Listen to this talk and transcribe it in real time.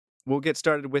we'll get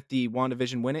started with the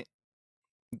WandaVision Win It.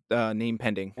 Name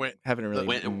pending. Haven't really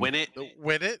Win it.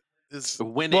 Win it is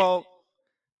Win it. well,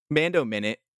 Mando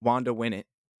Minute, Wanda Win It,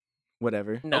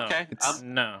 whatever. No. Okay.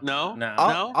 No.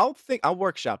 I'll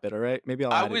workshop it. All right, maybe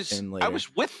I'll add it in later. I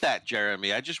was with that,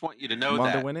 Jeremy. I just want you to know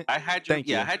Wanda that Win It? I had Thank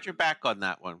you. I had your back on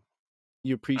that one.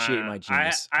 You appreciate my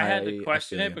genius. I had to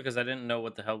question feel it you. because I didn't know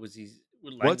what the hell what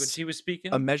language What's he was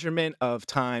speaking. a measurement of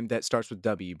time that starts with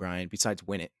W, Brian, besides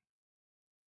Win It.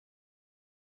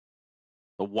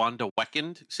 The Wanda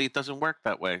Weckend. See, it doesn't work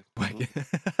that way.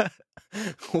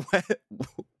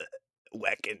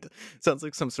 Weckend. Sounds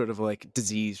like some sort of like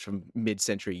disease from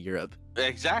mid-century Europe.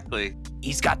 Exactly.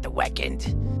 He's got the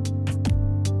Weckend.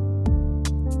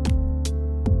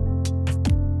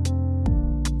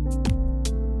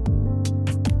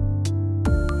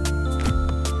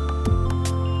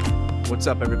 What's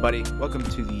up, everybody? Welcome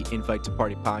to the Invite to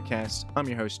Party podcast. I'm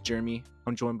your host, Jeremy.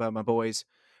 I'm joined by my boys,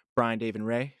 Brian, Dave, and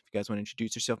Ray. If you guys want to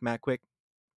introduce yourself, Matt, quick.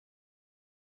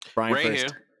 Brian Ray first.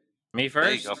 here. Me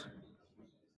There you first.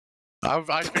 go.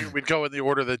 I figured we'd go in the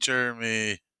order that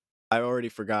Jeremy. I already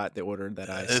forgot the order that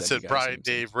I said. It said you guys Brian, names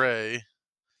in. Dave, Ray.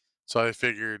 So I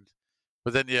figured,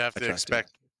 but then you have I to trust you.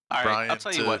 expect All right. Brian I'll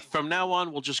tell you to- what. From now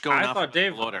on, we'll just go in I thought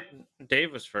alphabetical order.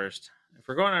 Dave was first. If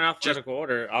we're going in alphabetical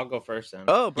order, I'll go first then.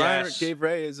 Oh, Brian, Yes. Dave,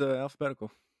 Ray is alphabetical.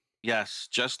 Yes,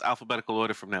 just alphabetical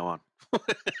order from now on.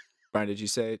 Brian, did you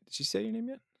say your name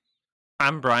yet?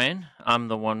 I'm Brian. I'm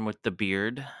the one with the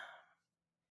beard.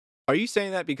 Are you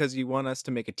saying that because you want us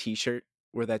to make a T-shirt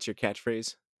where that's your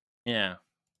catchphrase? Yeah.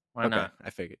 Why not? I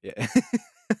figured, yeah.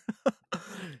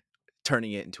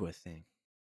 Turning it into a thing.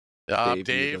 Dave,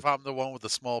 you look- I'm the one with the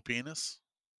small penis.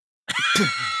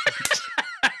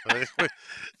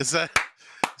 Is that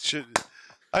should?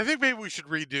 I think maybe we should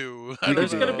redo. I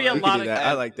There's don't gonna know. be a We could lot do of- that.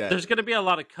 I like that. There's going to be a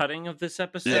lot of cutting of this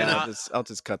episode. Yeah, Yeah. I'll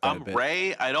just cut that a I'm bit.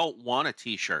 Ray. I don't want a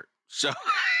T-shirt, so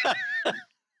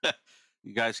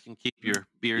you guys can keep your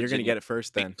beards. You're gonna and get it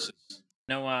first then. faces.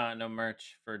 No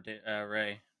merch for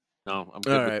Ray. No, I'm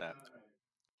good All with right. that.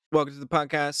 Welcome to the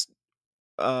podcast.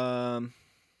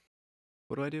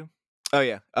 What do I do? Oh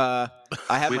yeah. I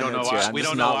have We my don't know. notes here. I'm We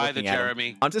just don't not know either, looking at 'em.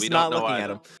 Jeremy. I'm just We not don't know looking at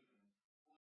either. them.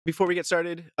 Before we get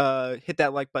started, hit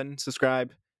that like button,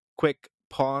 subscribe, quick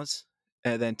pause,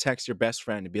 and then text your best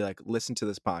friend and be like, listen to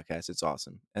this podcast. It's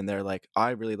awesome. And they're like,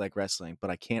 I really like wrestling, but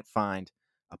I can't find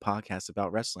a podcast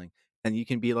about wrestling. And you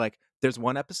can be like, there's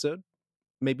one episode,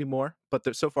 maybe more,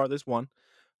 but so far there's one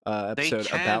episode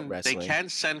about wrestling. They can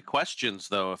send questions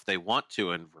though if they want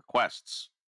to and requests.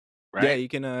 Yeah, Right?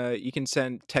 you can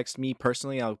text me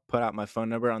personally. I'll put out my phone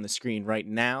number on the screen right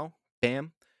now.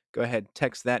 Bam. Go ahead,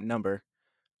 text that number.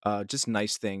 Just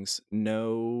nice things.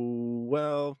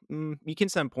 You can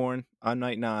send porn. I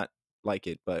might not like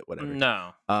it, but whatever.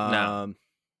 No.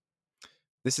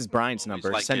 This is Brian's Always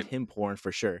number. like Send it. him porn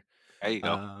for sure. There you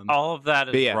go. All of that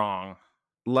but is yeah. wrong.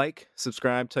 Like,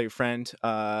 subscribe, tell your friend.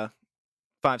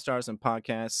 5 stars on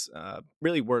podcasts.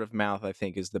 Really, word of mouth, I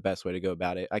think, is the best way to go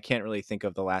about it. I can't really think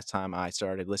of the last time I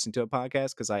started listening to a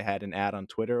podcast because I had an ad on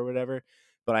Twitter or whatever,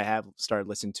 but I have started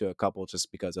listening to a couple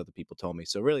just because other people told me.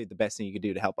 So really, the best thing you could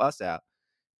do to help us out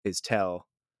is tell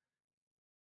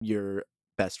your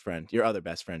best friend, your other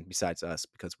best friend besides us,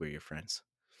 because we're your friends.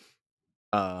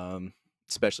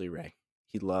 Especially Ray.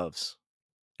 He loves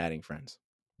adding friends.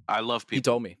 I love people. He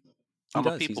told me. I'm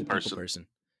a He's people a people person.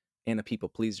 And a people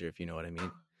pleaser, if you know what I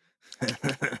mean.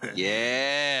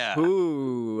 Yeah.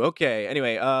 Ooh, okay.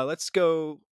 Anyway, let's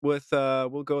go with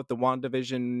we'll go with the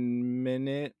WandaVision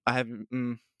minute. I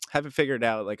haven't figured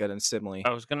out like a simile. I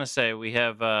was going to say we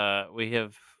have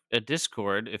a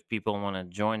Discord if people want to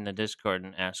join the Discord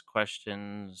and ask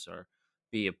questions or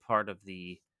be a part of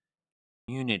the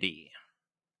community.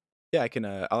 Yeah, I can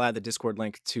I'll add the Discord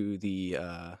link to the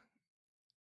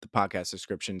podcast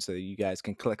description so that you guys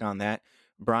can click on that.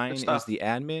 Brian is stuff. the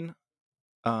admin.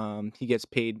 He gets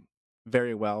paid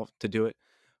very well to do it.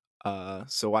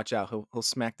 So watch out. He'll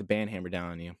smack the band hammer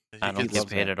down on you. I don't get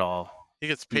loves paid that. at all. He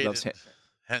gets He paid loves in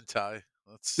hentai.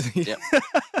 That's Yep.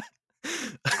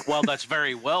 Well, that's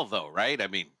very well though, right? I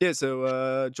mean, Yeah,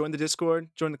 so join the Discord,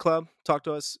 join the club, talk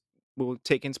to us. We'll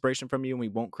take inspiration from you and we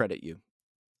won't credit you.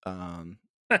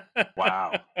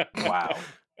 Wow. Wow.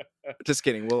 Just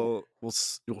kidding. We'll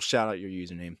shout out your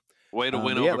username. Way to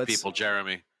win but yeah, over let's- people,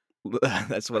 Jeremy.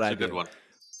 That's what That's I a good do. one.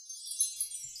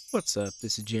 What's up?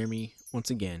 This is Jeremy once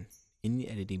again in the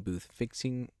editing booth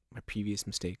fixing my previous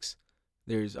mistakes.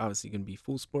 There's obviously going to be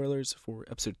full spoilers for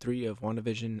episode 3 of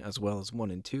WandaVision as well as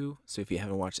 1 and 2. So if you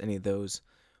haven't watched any of those,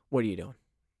 what are you doing?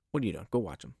 Go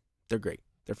watch them. They're great.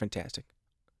 They're fantastic.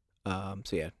 So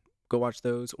yeah, go watch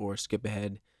those or skip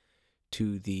ahead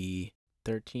to the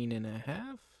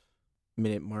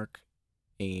 13.5-minute mark,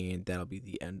 and that'll be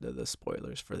the end of the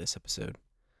spoilers for this episode.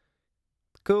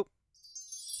 Cool.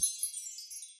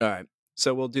 All right,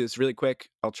 so we'll do this really quick.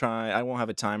 I won't have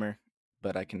a timer,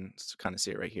 but I can kind of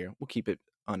see it right here. We'll keep it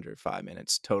under 5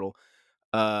 minutes total.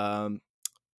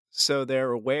 So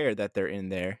they're aware that they're in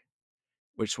there,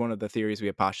 which one of the theories we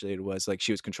had postulated was like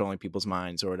she was controlling people's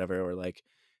minds or whatever, or like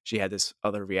she had this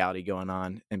other reality going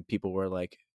on and people weren't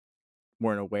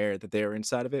aware that they were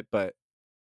inside of it. But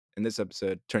in this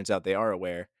episode, turns out they are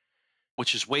aware.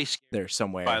 Which is way scary, They're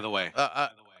somewhere. by the way.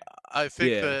 I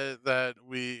think Yeah. that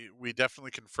we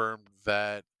definitely confirmed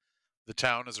that the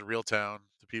town is a real town.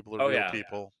 The people are real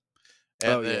people,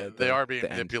 and they are being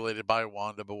manipulated by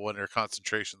Wanda. But when her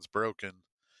concentration's broken,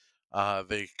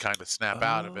 they kind of snap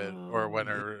out of it, or when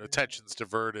her attention's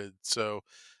diverted. So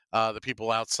the people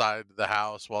outside the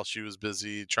house, while she was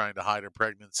busy trying to hide her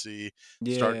pregnancy,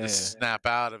 started to snap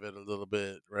out of it a little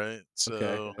bit, right?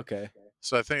 So Okay.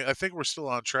 So I think we're still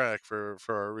on track for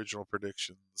our original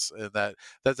predictions, and that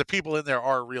the people in there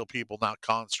are real people, not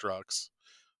constructs,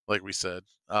 like we said.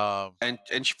 And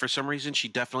for some reason, she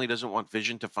definitely doesn't want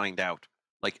Vision to find out,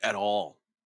 like, at all.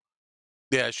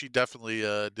 Yeah, she definitely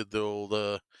did the old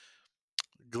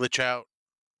glitch out.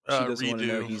 She doesn't want to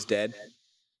know he's dead.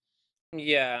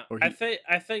 Yeah, Or I think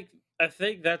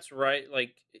that's right.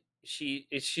 Like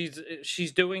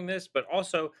she's doing this, but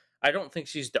also I don't think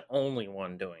she's the only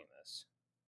one doing this.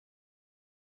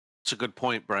 It's a good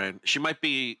point, Brian. She might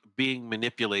be being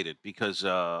manipulated because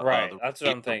Right, that's what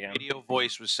I'm thinking. The radio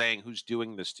voice was saying, "Who's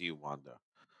doing this to you, Wanda?"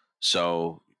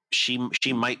 So she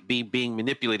might be being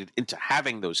manipulated into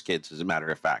having those kids, as a matter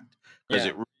of fact, because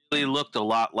it really looked a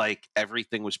lot like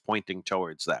everything was pointing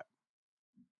towards that.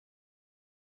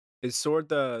 Is Sword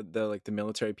the like the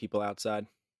military people outside?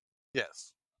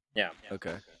 Yes. Yeah.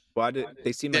 Okay. Why did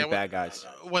they seem like bad guys?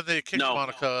 When they kicked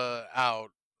Monica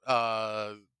out,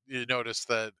 you notice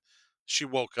that she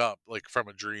woke up like from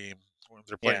a dream when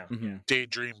they're playing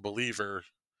Daydream Believer.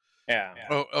 Yeah.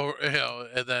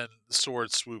 And then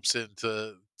Sword swoops in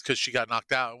because she got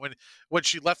knocked out. When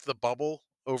she left the bubble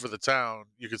over the town,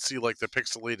 you could see like the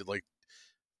pixelated like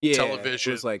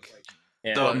television. It was like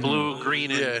the blue,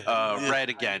 green, and red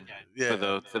again for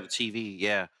the TV.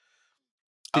 Yeah.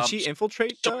 Did she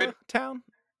infiltrate the town?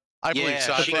 I believe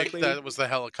so. I think that was the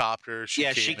helicopter.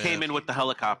 She came in with the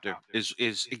helicopter. Is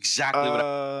exactly what.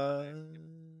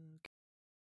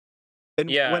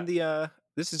 When the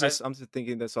this is just I'm just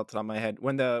thinking this off the top of my head.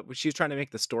 When she was trying to make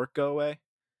the stork go away,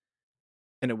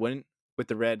 and it wouldn't, with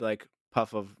the red like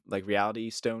puff of like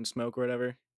reality stone smoke or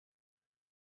whatever.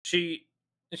 She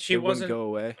it wouldn't go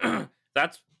away.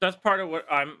 That's part of what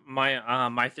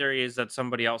my theory is, that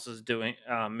somebody else is doing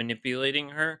manipulating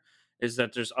her. Is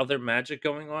that there's other magic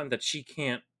going on that she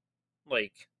can't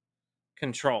like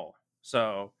control.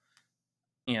 So,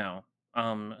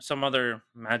 some other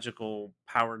magical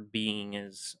powered being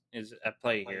is at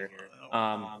play here.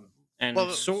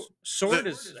 Sword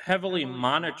is heavily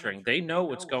monitoring. They know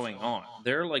what's going on.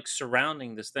 They're like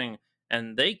surrounding this thing,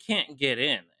 and they can't get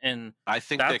in. And I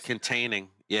think they're containing.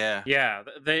 Yeah. Yeah,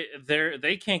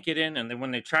 they can't get in, and then when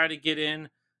they try to get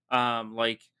in,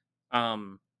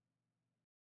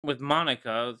 with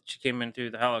Monica, she came in through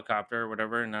the helicopter or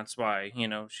whatever, and that's why,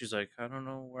 she's like, I don't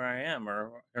know where I am,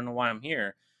 or I don't know why I'm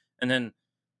here. And then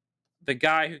the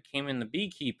guy who came in the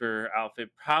beekeeper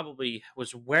outfit probably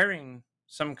was wearing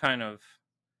some kind of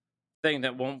thing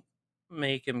that won't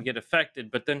make him get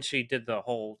affected, but then she did the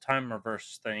whole time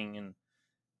reverse thing, and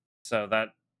so that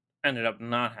ended up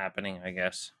not happening, I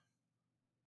guess.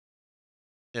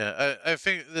 Yeah, I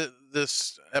think that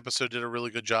this episode did a really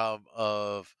good job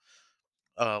of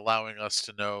allowing us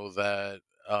to know that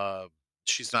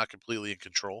she's not completely in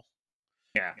control.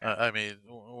 Yeah. I mean,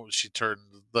 she turned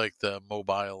like the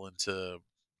mobile into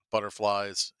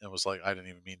butterflies and was like, I didn't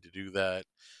even mean to do that.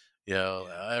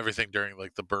 Everything during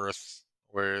like the birth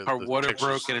where her water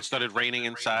broke and it started raining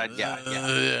inside.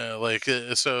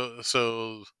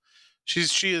 So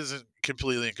she isn't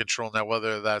completely in control now.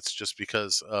 Whether that's just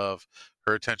because of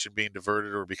her attention being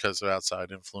diverted or because of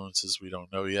outside influences, we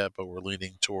don't know yet. But we're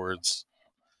leaning towards,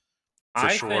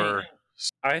 I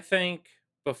think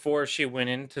before she went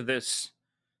into this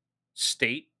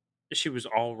state, she was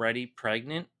already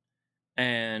pregnant,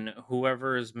 and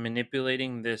whoever is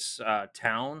manipulating this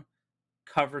town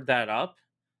covered that up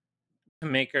to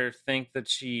make her think that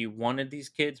she wanted these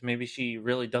kids. Maybe she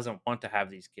really doesn't want to have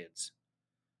these kids,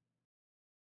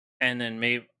 and then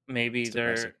maybe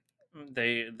they're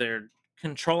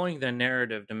controlling the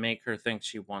narrative to make her think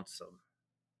she wants them.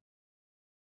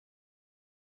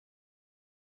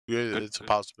 It's a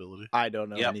possibility. I don't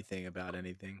know anything about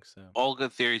anything, so all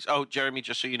good theories. Oh, Jeremy,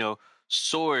 just so you know,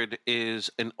 Sword is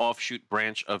an offshoot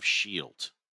branch of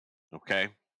Shield. Okay,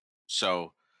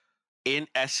 so in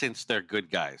essence, they're good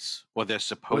guys, or they're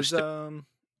supposed to.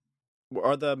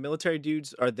 Are the military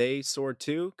dudes, are they Sword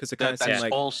too? Because it kind of seemed That's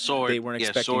like all Sword. they weren't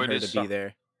expecting Sword her is to be there.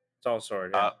 It's all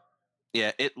Sword. Yeah.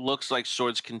 Yeah, it looks like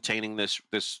Sword's containing this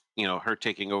her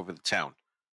taking over the town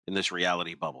in this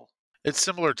reality bubble. It's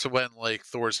similar to when like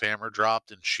Thor's hammer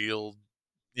dropped and Shield,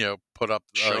 put up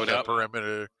Showed like up. a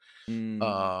perimeter, in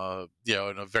a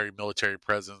very military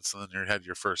presence, and then you had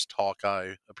your first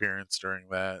Hawkeye appearance during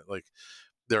that. Like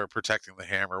they were protecting the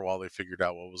hammer while they figured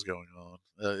out what was going on.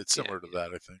 It's similar to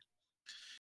that, I think.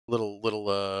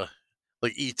 Little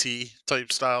like ET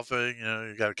type style thing.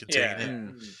 You got to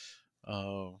contain it.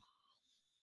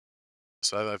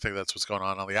 So I think that's what's going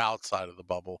on the outside of the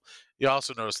bubble. You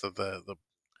also notice that the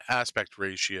aspect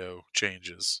ratio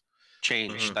changes.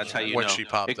 Changed. That's how you when know. she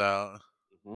popped out.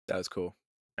 That was cool.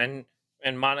 And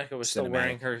Monica was still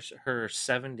wearing her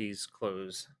 70s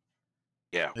clothes.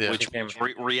 Yeah. Which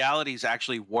reality is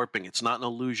actually warping. It's not an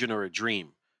illusion or a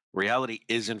dream. Reality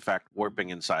is in fact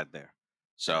warping inside there.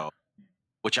 So,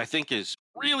 which I think is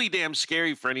really damn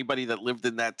scary for anybody that lived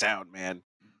in that town, man.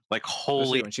 Like, holy.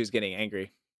 Especially when she was getting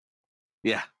angry.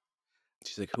 Yeah.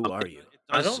 She's like, "Who are you?"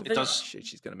 Shit,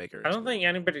 she's gonna make her. I don't think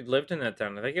anybody lived in that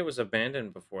town. I think it was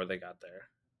abandoned before they got there.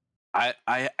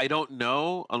 I don't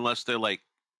know unless they're like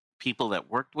people that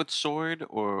worked with Sword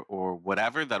or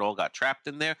whatever that all got trapped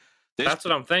in there. That's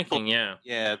what I'm thinking. Yeah.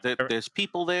 Yeah. There's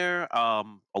people there. A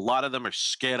lot of them are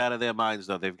scared out of their minds,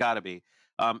 though. They've got to be.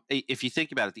 If you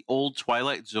think about it, the old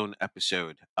Twilight Zone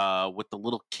episode with the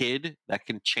little kid that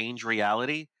can change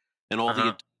reality and all the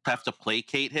adults have to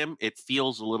placate him, it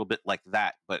feels a little bit like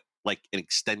that, but like an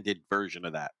extended version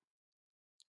of that.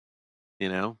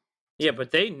 Yeah, but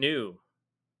they knew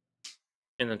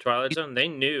in the Twilight Zone. They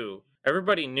knew.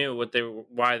 Everybody knew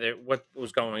what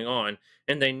was going on,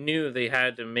 and they knew they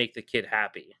had to make the kid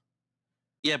happy.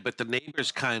 Yeah, but the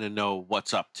neighbors kind of know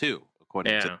what's up too,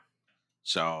 according to.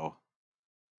 So,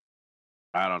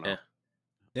 I don't know.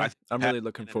 Yeah, I'm really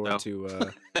looking forward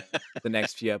to the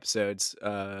next few episodes.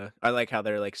 I like how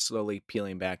they're like slowly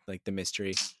peeling back like the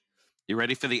mystery. You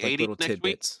ready for the 80s little next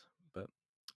tidbits? Week?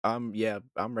 But I'm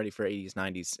ready for 80s,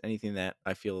 90s, anything that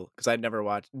I feel, because I'd never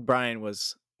watched. Brian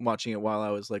was watching it while I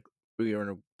was like, we were in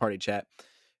a party chat,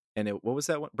 and what was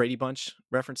that one? Brady Bunch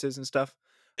references and stuff.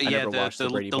 I never watched the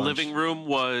Brady Bunch. Living room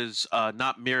was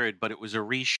not mirrored, but it was a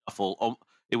reshuffle.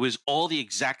 It was all the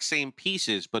exact same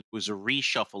pieces, but it was a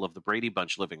reshuffle of the Brady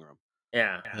Bunch living room.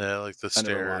 Yeah, like the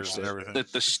stairs and everything.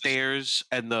 The stairs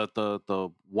and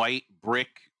the white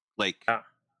brick like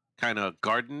kind of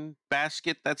garden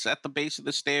basket that's at the base of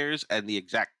the stairs, and the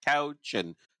exact couch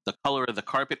and the color of the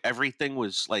carpet. Everything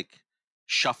was like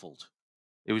shuffled.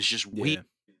 It was just weird.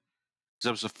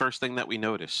 That was the first thing that we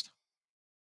noticed.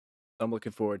 I'm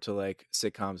looking forward to like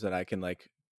sitcoms that I can like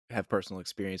have personal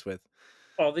experience with.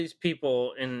 All these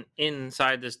people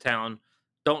inside this town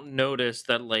don't notice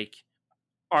that like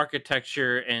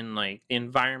architecture and like the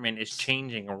environment is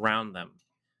changing around them.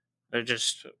 They're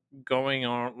just going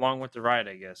along with the ride,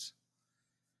 I guess.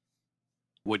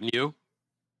 Wouldn't you?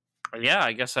 Yeah,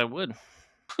 I guess I would.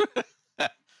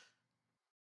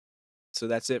 So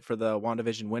that's it for the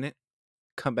WandaVision Win It.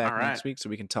 Come back next week so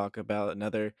we can talk about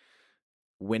another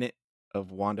Win It of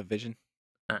WandaVision.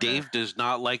 Dave does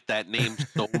not like that name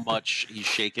so much. He's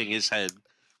shaking his head.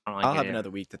 I'll have another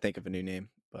week to think of a new name.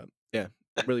 But yeah,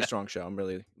 really strong show. I'm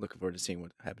really looking forward to seeing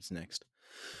what happens next.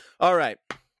 All right.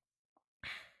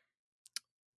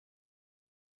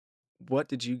 What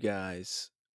did you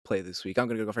guys play this week? I'm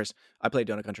going to go first. I played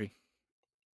Donut Country.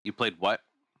 You played what?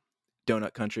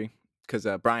 Donut Country. Because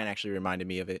Brian actually reminded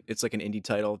me of it. It's like an indie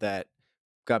title that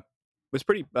was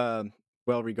pretty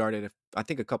well regarded, I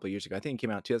think a couple of years ago. I think it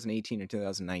came out 2018 or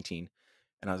 2019.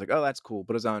 And I was like, oh, that's cool.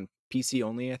 But it was on PC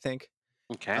only, I think,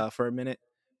 for a minute.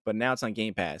 But now it's on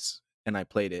Game Pass, and I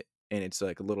played it. And it's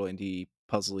like a little indie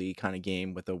puzzly kind of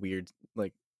game with a weird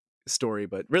like story,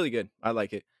 but really good. I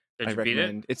like it. I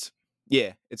recommend it.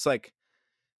 It's like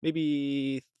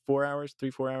maybe 4 hours,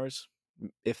 3-4 hours,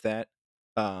 if that,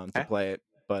 to play it.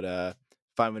 But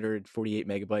 548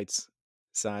 megabytes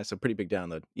size, so pretty big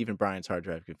download. Even Brian's hard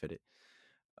drive can fit it.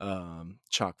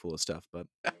 Chock full of stuff, but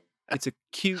it's a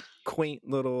cute, quaint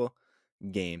little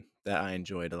game that I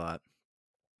enjoyed a lot.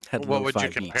 What would you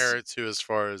compare it to as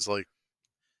far as like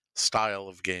style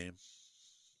of game?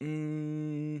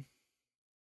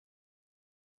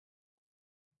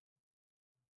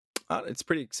 It's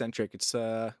pretty eccentric. It's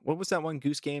what was that one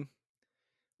Goose Game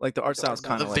Like the art style is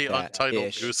kind of like the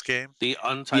Untitled Goose Game. The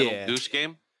Untitled Goose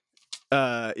Game.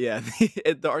 Yeah,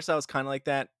 the art style is kind of like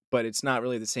that, but it's not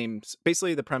really the same.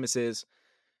 Basically, the premise is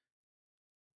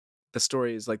the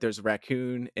story is like there's a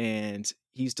raccoon and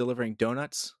he's delivering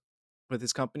donuts with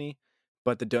his company,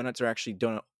 but the donuts are actually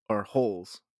donut or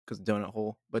holes because donut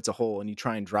hole, but it's a hole, and you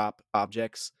try and drop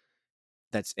objects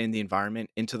that's in the environment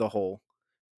into the hole,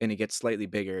 and it gets slightly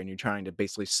bigger, and you're trying to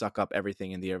basically suck up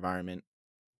everything in the environment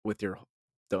with your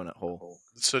donut hole.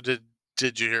 So did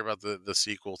you hear about the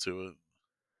sequel to it?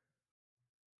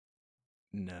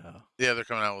 No. Yeah, they're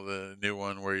coming out with a new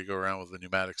one where you go around with a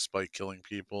pneumatic spike killing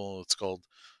people. It's called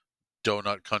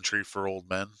Donut Country for Old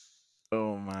Men.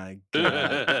 Oh my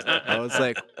god. I was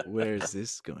like, where's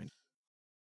this going?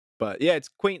 But yeah, it's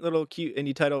quaint little cute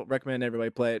indie title. Recommend everybody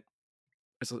play it.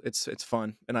 It's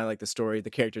fun, and I like the story.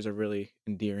 The characters are really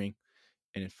endearing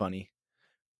and funny.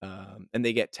 And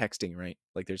they get texting right.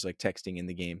 Like there's like texting in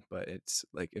the game, but it's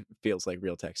like it feels like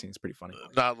real texting. It's pretty funny.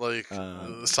 Not like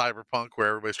Cyberpunk where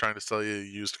everybody's trying to sell you a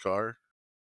used car.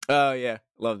 Oh yeah,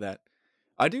 love that.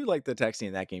 I do like the texting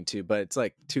in that game too, but it's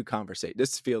like too conversate.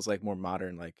 This feels like more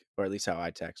modern, like, or at least how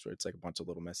I text, where it's like a bunch of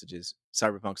little messages.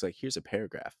 Cyberpunk's like, here's a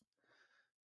paragraph.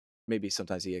 Maybe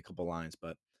sometimes you get a couple lines,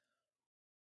 but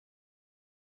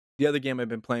the other game I've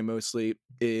been playing mostly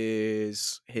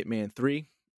is Hitman 3,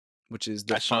 which is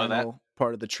the final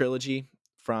part of the trilogy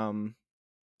from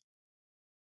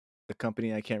the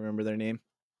company. I can't remember their name.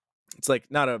 It's like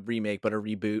not a remake, but a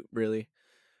reboot, really,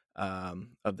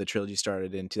 of the trilogy.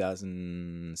 Started in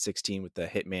 2016 with the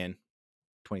Hitman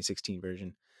 2016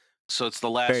 version. So it's the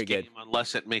last game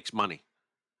unless it makes money.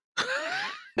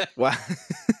 Wow.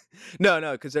 No,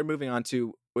 because they're moving on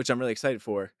to, which I'm really excited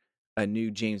for, a new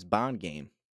James Bond game.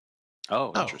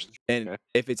 Oh, interesting. And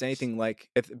if it's anything like,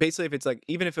 if it's like,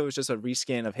 even if it was just a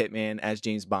rescan of Hitman as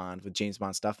James Bond with James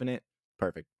Bond stuff in it,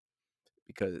 perfect.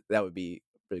 Because that would be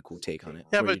a really cool take on it.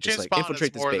 Yeah, but James Bond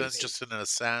is more than just an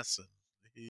assassin.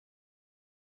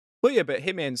 Well, yeah, but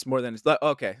Hitman's more than...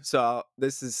 Okay, so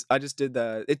I just did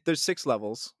there's 6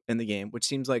 levels in the game, which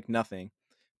seems like nothing.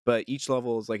 But each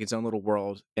level is like its own little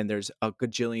world, and there's a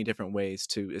gajillion different ways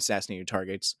to assassinate your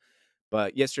targets.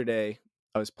 But yesterday,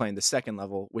 I was playing the second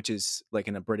level, which is like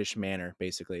in a British manor,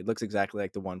 basically. It looks exactly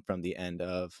like the one from the end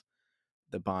of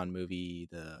the Bond movie,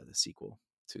 the sequel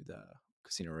to the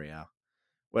Casino Royale,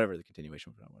 whatever the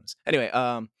continuation of that one is. Anyway,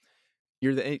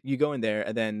 you go in there,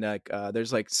 and then like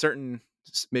there's like certain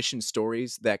mission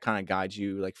stories that kind of guide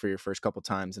you like for your first couple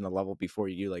times in the level before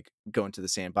you like go into the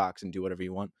sandbox and do whatever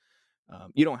you want.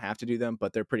 You don't have to do them,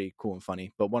 but they're pretty cool and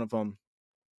funny. But one of them,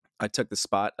 I took the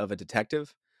spot of a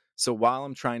detective. So while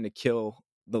I'm trying to kill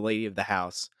the lady of the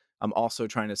house, I'm also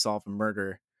trying to solve a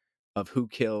murder of who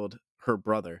killed her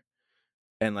brother.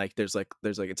 And like there's like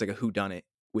it's like a whodunit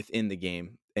within the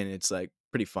game, and it's like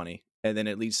pretty funny. And then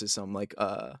it leads to some like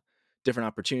different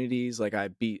opportunities. Like I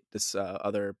beat this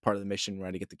other part of the mission where I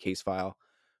had to get the case file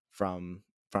from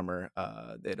her.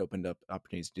 It opened up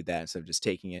opportunities to do that instead of just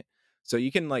taking it. So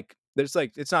you can like, there's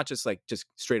like, it's not just like just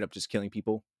straight up just killing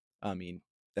people. I mean,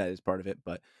 that is part of it,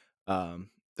 but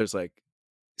there's like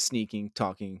sneaking,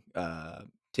 talking,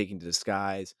 taking to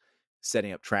disguise,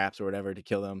 setting up traps or whatever to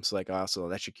kill them. So like I also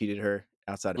electrocuted her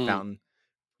outside a fountain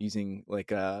using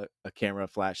like a camera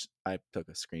flash. I took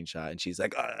a screenshot and she's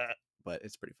like, but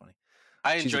it's pretty funny.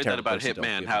 I enjoyed that about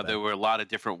Hitman, how there were a lot of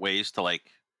different ways to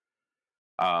like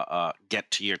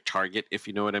get to your target, if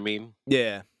you know what I mean.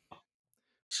 Yeah.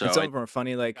 So and some of them are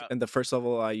funny. Like in the first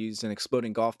level, I used an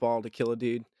exploding golf ball to kill a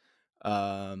dude.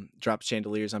 Drop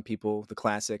chandeliers on people, the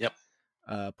classic. Yep.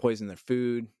 Poison their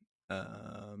food.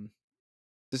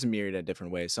 Just a myriad of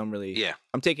different ways. So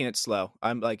I'm taking it slow.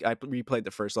 I'm like, I replayed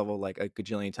the first level like a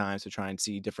gajillion times to try and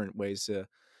see different ways to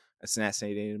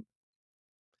assassinate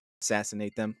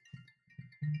them.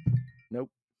 Nope.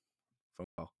 Phone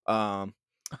call.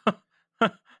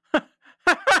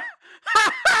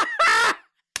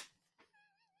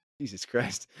 Jesus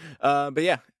Christ. But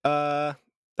yeah,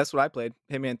 that's what I played.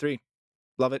 Hitman 3.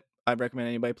 Love it. I recommend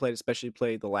anybody play it, especially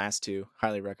play the last 2.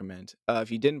 Highly recommend. If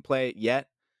you didn't play it yet,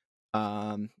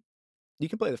 you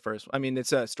can play the first one. I mean,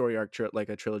 it's a story arc, like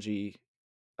a trilogy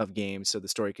of games, so the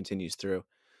story continues through.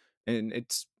 And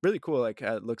it's really cool. Like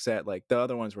it looks at like the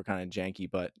other ones were kind of janky,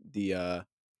 but the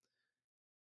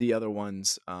other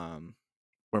ones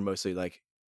were mostly like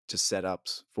just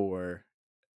setups for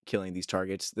killing these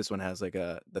targets. This one has like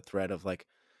the thread of like,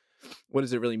 what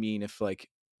does it really mean if like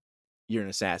you're an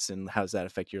assassin? How does that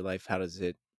affect your life? How does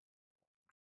it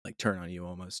like turn on you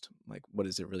almost? Like, what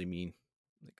does it really mean?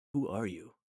 Like, who are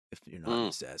you if you're not an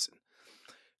assassin?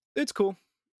 It's cool.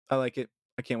 I like it.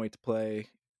 I can't wait to play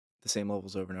the same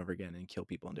levels over and over again and kill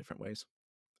people in different ways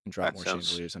and drop more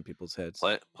chandeliers on people's heads.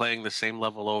 Playing the same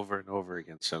level over and over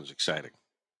again sounds exciting.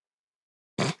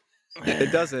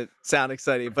 It doesn't sound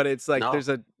exciting, but it's like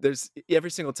there's every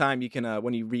single time you can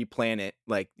when you replan it,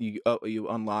 like you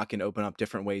unlock and open up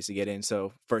different ways to get in.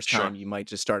 So first time you might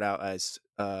just start out as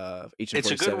Agent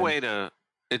 47. It's a good way to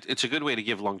it's a good way to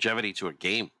give longevity to a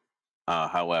game.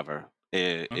 However,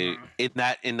 in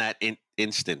that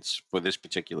instance for this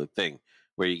particular thing,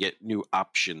 where you get new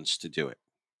options to do it.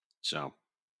 So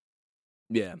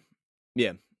yeah.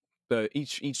 But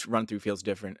each run through feels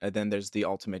different, and then there's the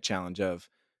ultimate challenge of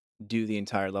do the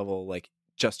entire level like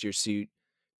just your suit,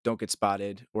 don't get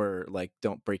spotted, or like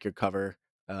don't break your cover,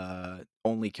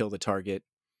 only kill the target,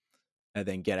 and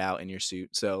then get out in your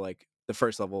suit. So like the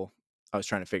first level, I was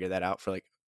trying to figure that out for like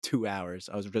 2 hours.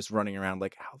 I was just running around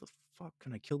like, how the fuck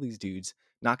can I kill these dudes,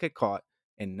 not get caught,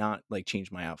 and not like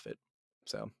change my outfit?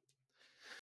 So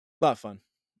a lot of fun.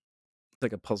 It's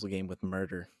like a puzzle game with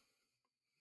murder.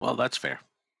 Well, that's fair.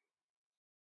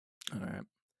 All right.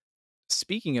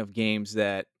 Speaking of games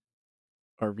that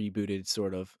are rebooted,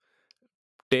 sort of,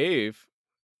 Dave,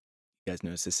 you guys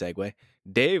noticed the segue?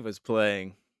 Dave was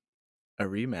playing a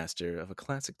remaster of a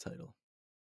classic title.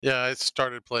 Yeah, I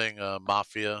started playing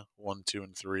Mafia 1, 2,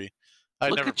 and 3.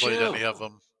 I'd never played any of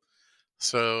them.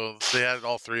 So they had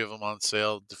all 3 of them on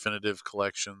sale, definitive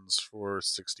collections for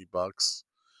 $60.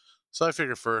 So I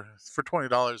figured for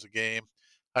 $20 a game,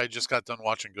 I just got done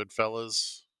watching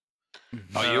Goodfellas.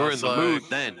 Oh, you were in the mood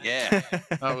then, yeah.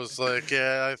 I was like,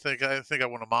 yeah, I think I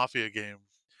want a Mafia game.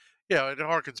 Yeah, it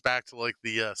harkens back to like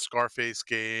the Scarface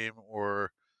game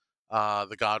or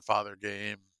the Godfather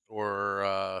game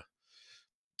or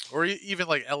even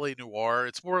like LA Noire.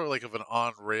 It's more like of an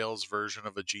on rails version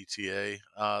of a GTA.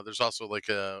 There's also like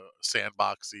a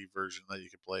sandboxy version that you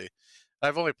can play.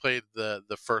 I've only played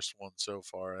the first one so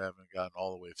far. I haven't gotten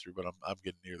all the way through, but I'm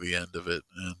getting near the end of it,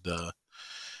 and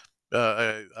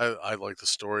I like the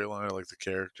storyline. I like the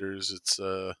characters. It's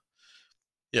a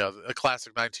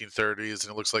classic 1930s,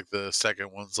 and it looks like the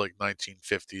second one's like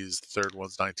 1950s, the third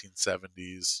one's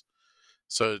 1970s.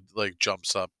 So it like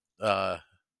jumps up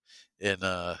in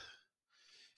the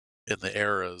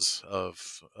eras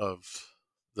of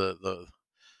the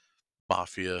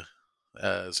mafia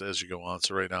as you go on.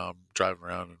 So right now I'm driving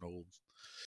around in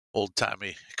old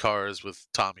timey cars with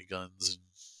Tommy guns,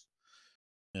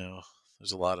 and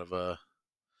there's a lot of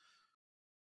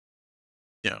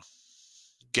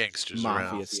gangsters mafia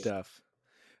around. stuff.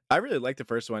 I really liked the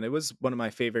first one. It was one of my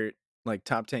favorite like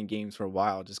top 10 games for a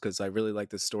while, just because I really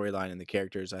liked the storyline and the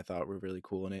characters. I thought were really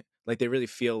cool in it. Like they really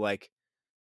feel like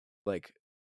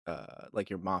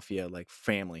your mafia like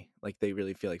family. Like they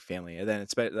really feel like family. And then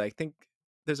I think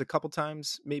there's a couple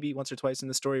times, maybe once or twice in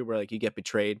the story, where like you get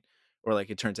betrayed, or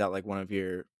like it turns out like one of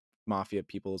your mafia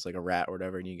people is like a rat or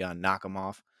whatever, and you gotta knock them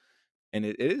off. And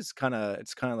it's kind of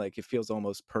like it feels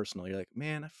almost personal. You're like,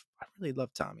 man, I really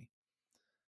love Tommy.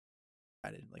 I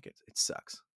didn't like it. It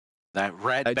sucks. That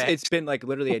red. It's been like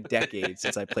literally a decade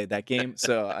since I played that game,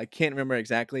 so I can't remember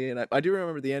exactly. And I do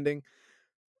remember the ending.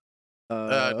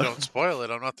 Don't spoil it.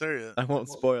 I'm not there yet. I won't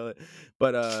spoil it,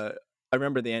 but I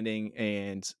remember the ending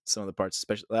and some of the parts,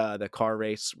 especially the car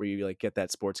race where you like get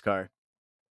that sports car.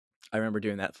 I remember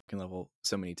doing that fucking level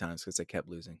so many times because I kept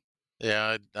losing.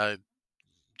 Yeah, I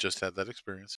just had that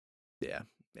experience. Yeah,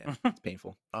 it's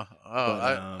painful.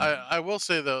 I will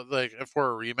say though, like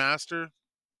for a remaster,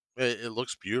 it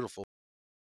looks beautiful.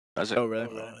 Does it? Oh really?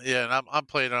 Yeah, and I'm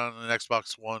playing on an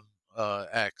Xbox One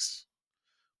X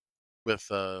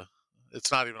with it's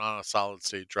not even on a solid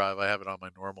state drive. I have it on my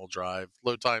normal drive.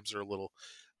 Load times are a little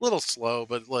slow,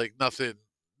 but like nothing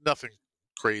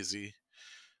crazy.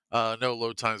 No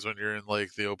load times when you're in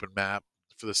like the open map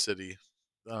for the city.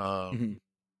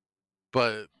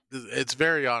 But it's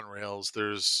very on rails.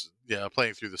 There's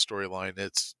playing through the storyline.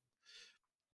 It's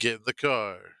get in the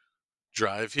car,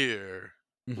 drive here,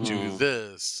 do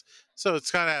this. So it's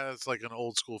kind of it's like an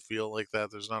old school feel like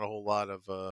that. There's not a whole lot of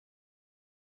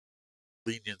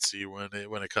leniency when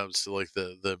it comes to like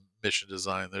the mission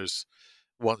design. There's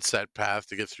one set path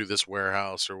to get through this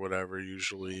warehouse or whatever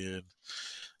usually, and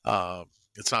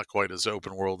it's not quite as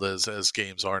open world as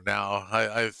games are now.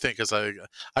 I think as I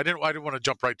didn't want to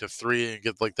jump right to 3 and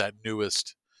get like that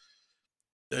newest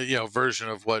version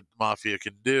of what Mafia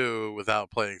can do without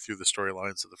playing through the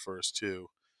storylines of the first 2.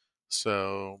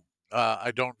 So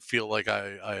I don't feel like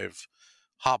I've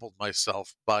hobbled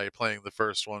myself by playing the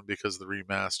first one because the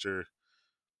remaster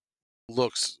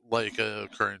looks like a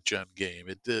current gen game.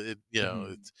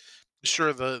 It's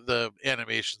sure the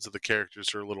animations of the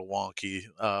characters are a little wonky,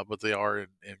 but they are in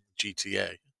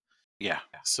GTA. Yeah.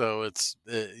 So it's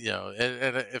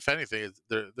and if anything,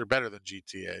 they're better than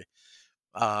GTA.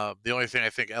 The only thing I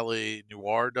think LA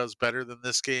Noire does better than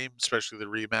this game, especially the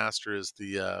remaster, is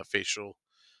the facial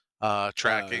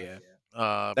tracking. Yeah.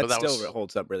 But That that still was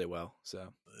holds up really well.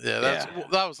 So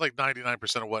that was like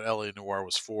 99% of what LA Noire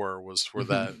was for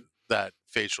that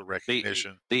facial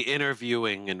recognition. The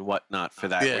interviewing and whatnot for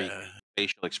that. Where you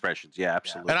facial expressions. Yeah,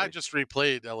 absolutely. And I just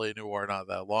replayed LA Noire not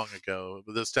that long ago,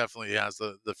 but this definitely has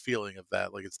the feeling of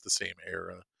that, like it's the same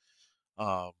era.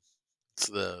 It's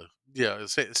the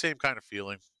same kind of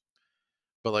feeling.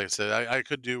 But like I said, I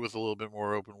could do with a little bit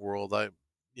more open world. I'm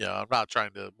not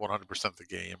trying to 100% the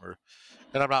game,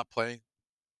 and I'm not playing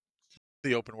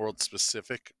the open world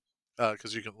specific,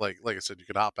 because you can like I said, you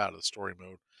can hop out of the story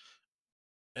mode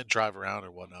and drive around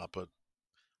and whatnot. But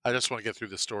I just want to get through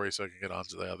the story so I can get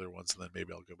onto the other ones, and then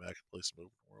maybe I'll go back and play some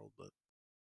open world. But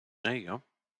there you go.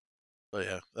 But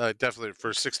yeah, definitely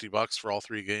for $60 for all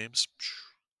 3 games,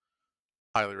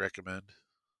 highly recommend.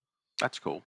 That's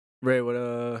cool. Ray, what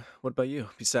about you?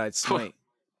 Besides Smite,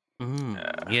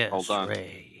 yes, hold on.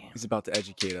 Ray. He's about to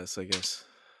educate us, I guess.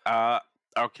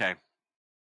 Okay.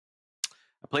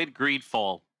 I played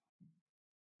Greedfall.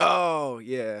 Oh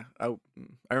yeah, I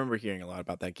remember hearing a lot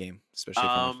about that game, especially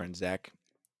from my friend Zach.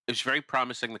 It was very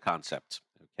promising, the concept.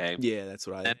 Okay. Yeah, that's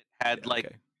what I. And it had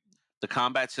the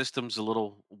combat system's a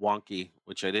little wonky,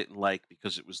 which I didn't like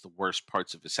because it was the worst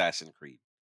parts of Assassin's Creed.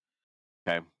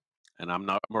 Okay, and I'm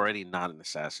already not an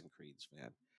Assassin's Creed fan.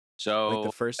 So like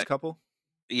the first couple.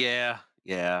 Yeah.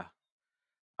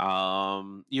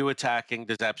 You attacking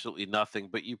does absolutely nothing,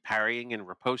 but you parrying and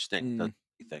riposting does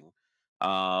anything.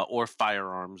 Or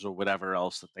firearms or whatever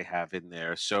else that they have in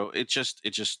there. So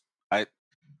the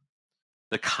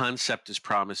concept is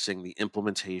promising. The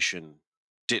implementation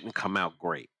didn't come out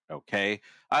great. Okay.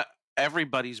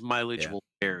 Everybody's mileage will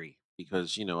vary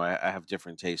because, I have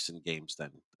different tastes in games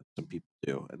than some people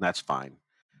do, and that's fine.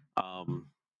 Well,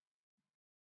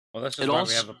 that's just why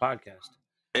we have a podcast.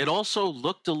 It also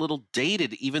looked a little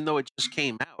dated, even though it just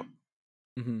came out,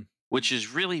 which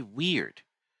is really weird.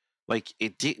 Like,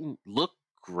 it didn't look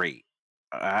great.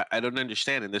 I don't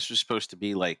understand. And this was supposed to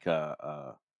be like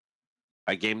a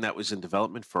game that was in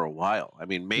development for a while. I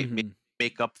mean,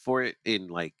 make up for it in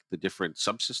like the different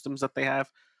subsystems that they have.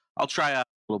 I'll try out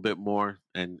a little bit more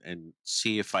and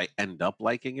see if I end up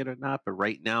liking it or not. But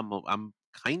right now, I'm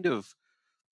kind of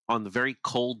on the very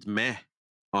cold meh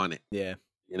on it. Yeah.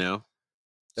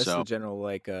 That's the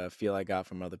general feel I got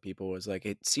from other people, was like,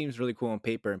 it seems really cool on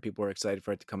paper and people are excited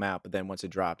for it to come out, but then once it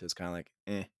dropped, it's kind of like,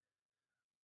 eh.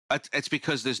 It's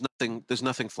because there's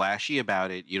nothing flashy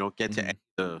about it. You don't get to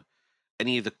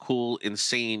any of the cool,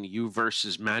 insane you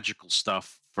versus magical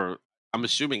stuff for, I'm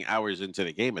assuming, hours into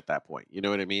the game at that point. You know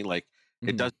what I mean? Like,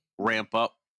 it doesn't ramp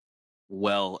up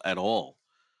well at all.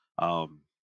 Then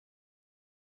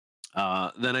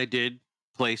I did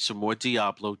play some more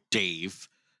Diablo, Dave,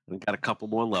 and got a couple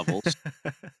more levels.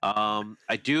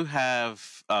 I do have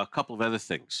a couple of other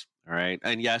things. All right.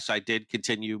 And yes, I did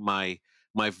continue my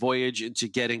voyage into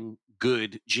getting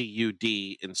good GUD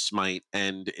in Smite,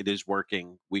 and it is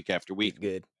working week after week.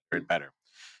 Good. Better and better.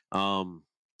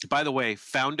 By the way,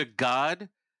 found a god,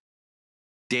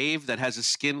 Dave, that has a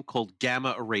skin called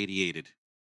Gamma Irradiated.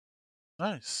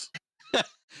 Nice.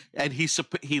 And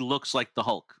he looks like the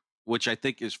Hulk, which I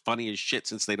think is funny as shit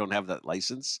since they don't have that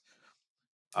license.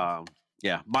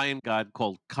 Mayan god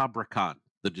called Kabra Khan,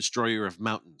 the destroyer of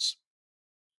mountains.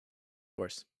 Of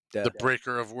course. The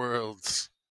breaker of worlds.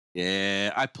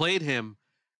 Yeah, I played him,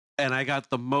 and I got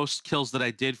the most kills that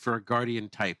I did for a guardian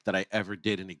type that I ever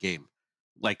did in a game.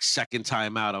 Like, second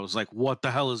time out, I was like, what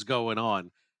the hell is going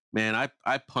on? Man,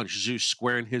 I punched Zeus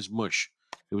square in his mush.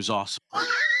 It was awesome.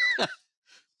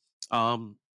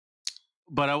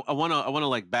 But I wanna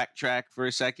like backtrack for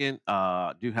a second.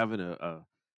 Do having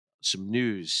some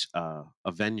news.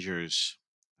 Avengers.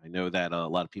 I know that a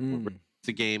lot of people are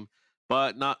the game,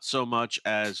 but not so much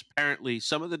as apparently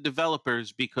some of the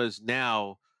developers, because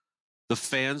now the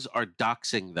fans are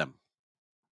doxing them.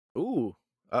 Ooh.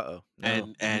 Uh-oh.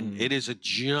 No. And it is a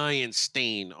giant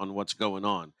stain on what's going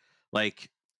on. Like,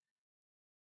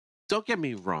 don't get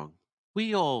me wrong.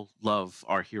 We all love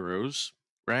our heroes,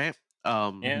 right?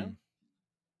 Yeah.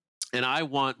 And I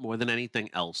want more than anything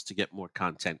else to get more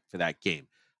content for that game.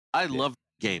 I love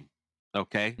the game.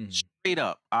 Okay? Straight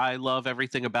up. I love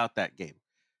everything about that game.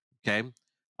 Okay?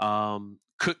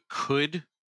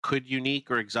 Could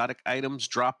unique or exotic items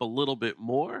drop a little bit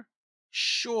more?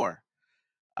 Sure.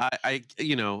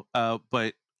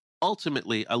 But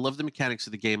ultimately, I love the mechanics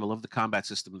of the game. I love the combat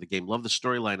system of the game. Love the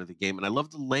storyline of the game, and I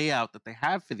love the layout that they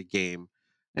have for the game.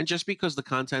 And just because the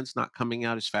content's not coming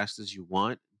out as fast as you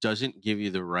want doesn't give you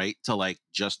the right to like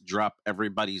just drop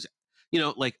everybody's,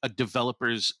 like a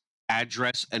developer's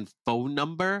address and phone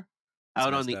number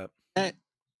out on the internet.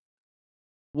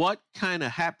 What kind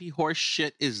of happy horse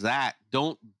shit is that?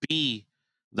 Don't be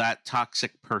that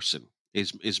toxic person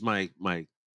is my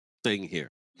thing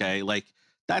here. Okay? Like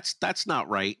that's not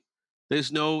right.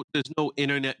 There's no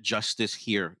internet justice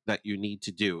here that you need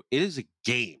to do. It is a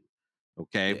game.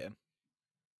 Okay? Yeah.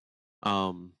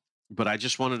 But I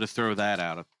just wanted to throw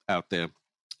that out there.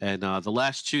 And the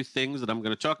last two things that I'm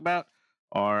going to talk about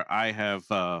are I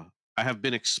have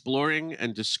been exploring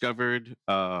and discovered.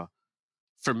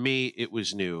 For me, it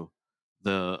was new.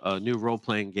 The new role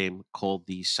playing game called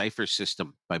the Cypher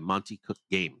System by Monty Cook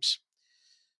Games.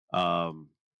 That's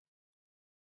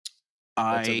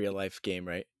a real life game,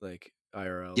 right? Like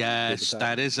IRL. Yes,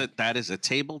 tabletop? that is a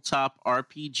tabletop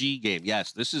RPG game.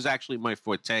 Yes, this is actually my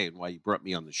forte and why you brought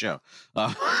me on the show.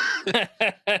 Lay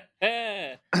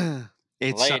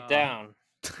it down.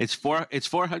 It's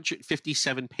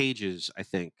 457 pages, I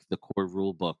think, the core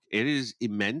rule book. It is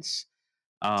immense.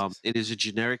 It is a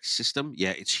generic system.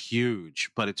 Yeah, it's huge,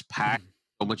 but it's packed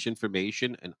so much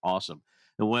information and awesome.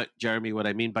 And what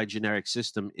I mean by generic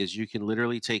system is you can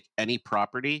literally take any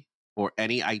property or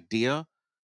any idea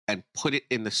and put it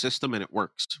in the system and it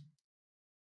works.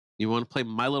 You want to play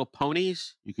My Little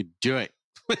Ponies? You could do it.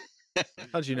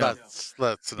 How'd you know?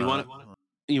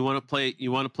 You want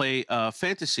to play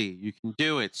fantasy? You can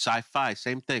do it. Sci-fi,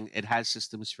 same thing. It has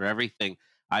systems for everything.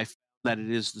 I found that it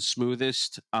is the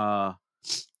smoothest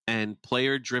and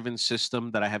player-driven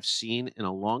system that I have seen in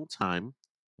a long time.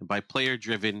 And by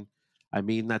player-driven, I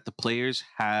mean that the players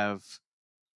have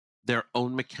their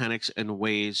own mechanics and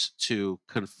ways to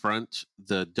confront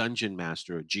the dungeon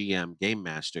master or GM, game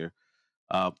master,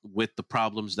 with the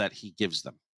problems that he gives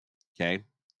them. Okay,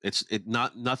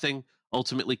 nothing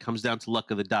ultimately comes down to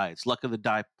luck of the die. It's luck of the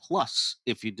die plus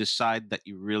if you decide that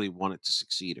you really want it to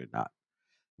succeed or not.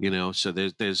 So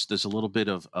there's a little bit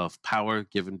of power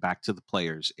given back to the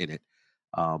players in it.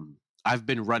 I've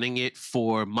been running it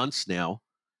for months now,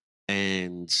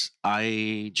 and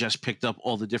I just picked up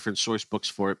all the different source books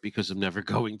for it because I'm never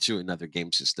going to another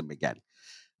game system again.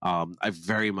 I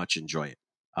very much enjoy it.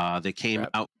 They came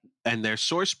out, and their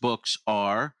source books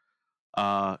are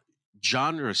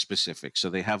genre specific. So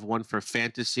they have one for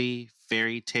fantasy,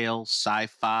 fairy tale,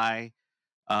 sci-fi,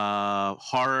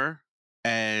 horror,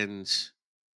 and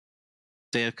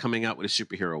they're coming out with a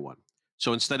superhero one.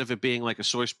 So instead of it being like a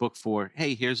source book for,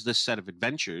 hey, here's this set of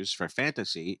adventures for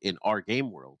fantasy in our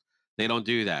game world, they don't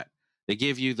do that. They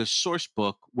give you the source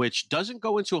book, which doesn't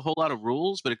go into a whole lot of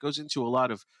rules, but it goes into a lot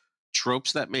of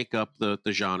tropes that make up the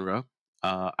genre,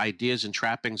 ideas and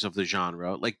trappings of the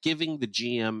genre, like giving the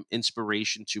GM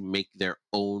inspiration to make their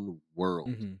own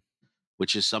world,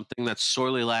 which is something that's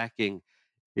sorely lacking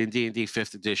in D&D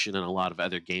 5th edition and a lot of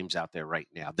other games out there right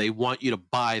now. They want you to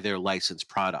buy their licensed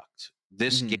product.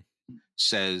 This game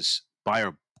says buy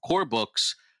our core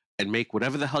books and make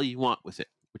whatever the hell you want with it,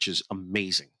 which is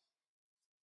amazing.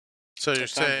 So you're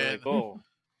saying really cool.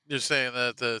 You're saying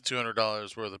that the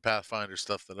 $200 worth of Pathfinder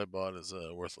stuff that I bought is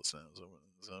worthless now. Is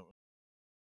that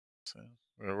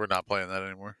what we're not playing that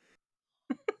anymore?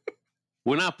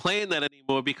 We're not playing that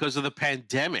anymore because of the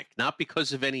pandemic, not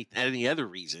because of any other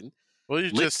reason. Well,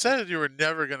 you just said you were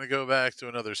never going to go back to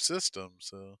another system,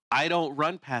 so... I don't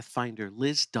run Pathfinder.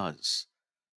 Liz does.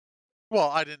 Well,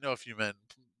 I didn't know if you meant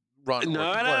run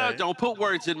No, don't put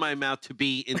words in my mouth to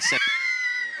be insensitive,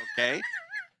 okay?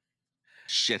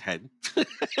 Shithead.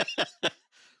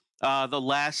 The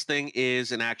last thing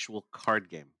is an actual card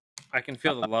game. I can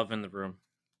feel the love in the room.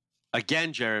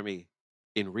 Again, Jeremy,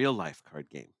 in real life card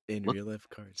game. Real life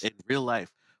cards. In real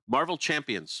life. Marvel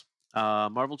Champions.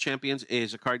 Marvel Champions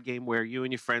is a card game where you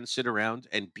and your friends sit around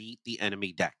and beat the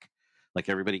enemy deck. Like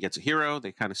everybody gets a hero.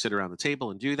 They kind of sit around the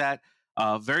table and do that.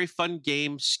 Very fun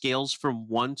game. Scales from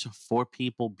 1 to 4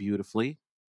 people beautifully.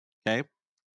 Okay.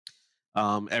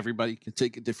 Everybody can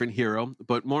take a different hero.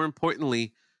 But more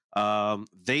importantly,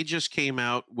 they just came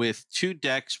out with 2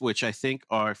 decks, which I think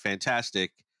are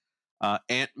fantastic.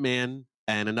 Ant-Man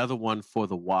and another one for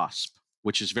the Wasp,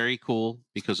 which is very cool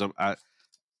because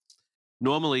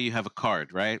normally you have a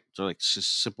card, right? So like it's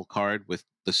just a simple card with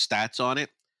the stats on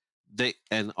it.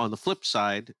 And on the flip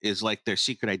side is like their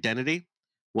secret identity.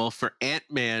 Well, for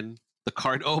Ant-Man, the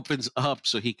card opens up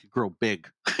so he could grow big,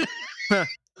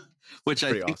 which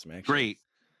I think awesome, is great.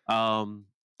 And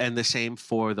the same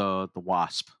for the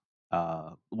Wasp.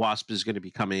 Wasp is going to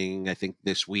be coming, I think,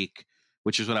 this week,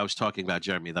 which is what I was talking about,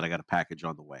 Jeremy, that I got a package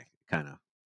on the way. Kind of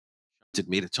did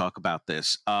me to talk about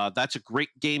this. That's a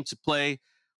great game to play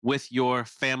with your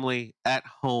family at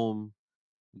home,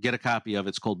 get a copy of it.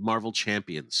 It's called Marvel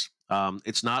Champions.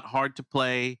 It's not hard to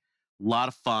play, a lot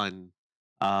of fun,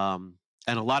 and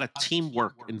a lot of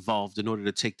teamwork involved in order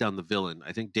to take down the villain.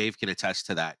 I think Dave can attest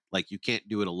to that. Like, you can't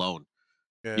do it alone.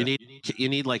 Yeah. You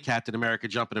need like Captain America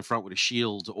jumping in front with a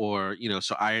shield, or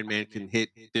so Iron Man can hit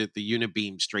the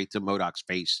unibeam straight to MODOK's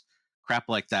face. Crap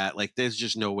like that. Like, there's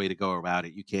just no way to go about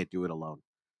it. You can't do it alone.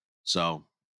 So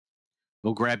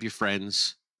go grab your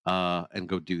friends and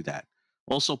go do that.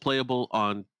 Also playable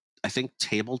on, I think,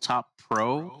 Tabletop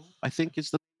Pro, I think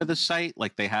is the name of the site.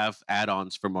 Like, they have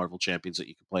add-ons for Marvel Champions that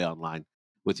you can play online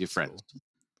with your friends,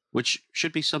 which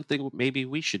should be something maybe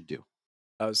we should do.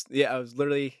 I was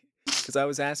literally, because I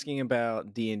was asking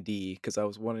about D&D, because I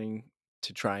was wanting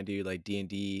to try and do like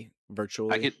D&D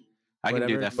virtually. I can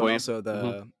do that for you. Also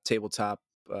the tabletop,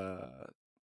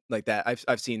 like that.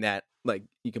 I've seen that. Like,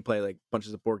 you can play like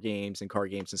bunches of board games and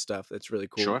card games and stuff. That's really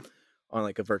cool. Sure. On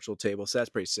like a virtual table. So that's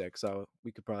pretty sick. So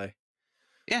we could probably,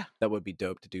 that would be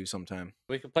dope to do sometime.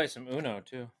 We could play some Uno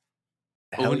too.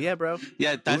 Hell yeah, bro.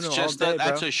 Yeah, that's Uno just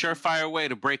that's a surefire way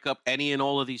to break up any and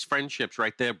all of these friendships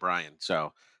right there, Brian.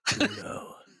 So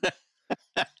no.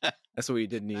 That's what we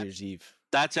did New Year's Eve.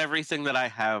 That's everything that I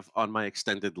have on my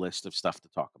extended list of stuff to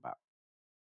talk about.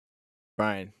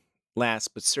 Brian,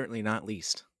 last but certainly not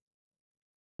least,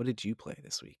 what did you play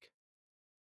this week?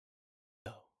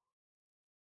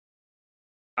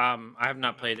 I have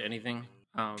not played anything.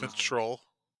 Control.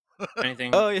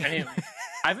 Anything? Oh yeah.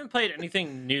 I haven't played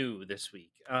anything new this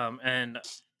week. And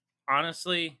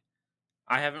honestly,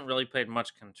 I haven't really played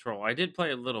much Control. I did play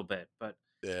a little bit, but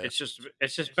it's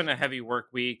just been a heavy work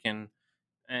week, and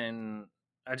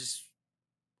I just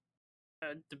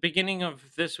the beginning of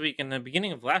this week and the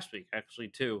beginning of last week actually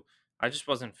too, I just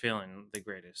wasn't feeling the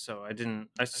greatest, so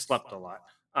I slept a lot.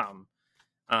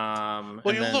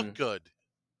 Well, you look good,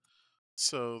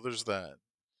 so there's that.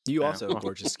 You also have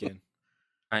gorgeous skin.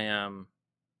 I am.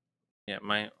 Yeah,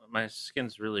 my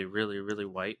skin's really, really, really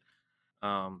white.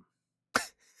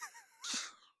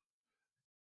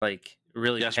 Like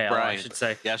really pale, Brian. I should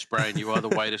say. Yes, Brian, you are the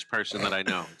whitest person that I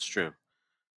know. It's true.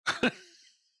 I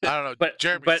don't know, but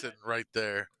Jeremy's sitting right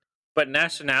there. But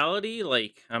nationality,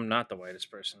 like, I'm not the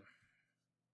whitest person.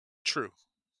 True.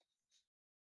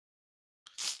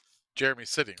 Jeremy's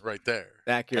sitting right there.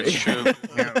 Accurate. That's true.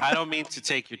 I don't mean to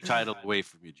take your title away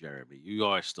from you, Jeremy. You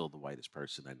are still the whitest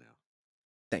person I know.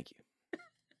 Thank you.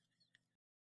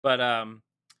 But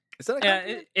is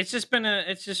that it's just been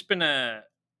a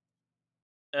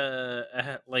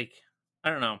like, I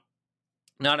don't know,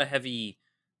 not a heavy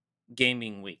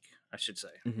gaming week, I should say.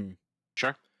 Mm-hmm.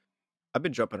 Sure. I've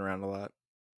been jumping around a lot.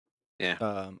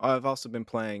 Yeah. I've also been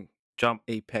playing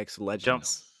Apex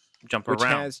Legends. Jump which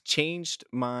around. Has changed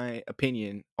my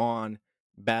opinion on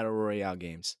battle royale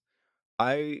games.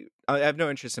 I have no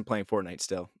interest in playing Fortnite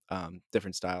still.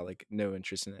 Different style, like no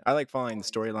interest in it. I like following the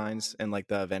storylines and like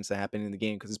the events that happen in the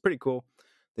game because it's pretty cool.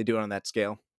 They do it on that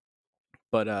scale.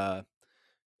 But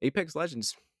Apex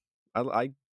Legends,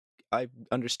 I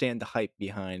understand the hype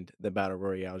behind the battle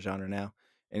royale genre now,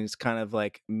 and it's kind of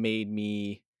like made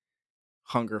me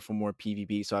hunger for more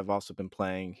PvP. So I've also been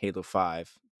playing Halo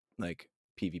 5, like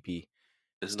PvP.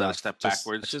 Isn't that a step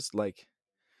backwards? Just like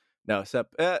no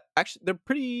step.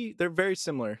 Actually, they're very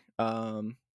similar.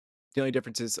 The only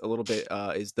difference is a little bit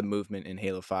is the movement in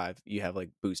Halo 5. You have like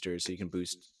boosters, so you can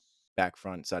boost back,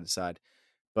 front, side to side.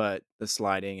 But the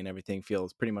sliding and everything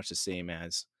feels pretty much the same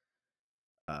as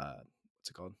what's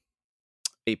it called?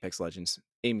 Apex Legends.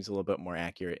 Aiming's a little bit more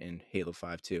accurate in Halo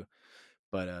 5 too.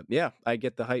 But yeah, I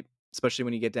get the hype, especially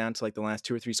when you get down to like the last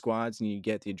 2 or 3 squads and you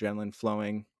get the adrenaline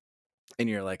flowing, and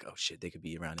you're like, oh shit, they could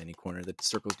be around any corner. The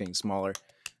circle's getting smaller.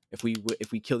 If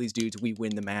we kill these dudes, we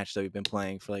win the match that we've been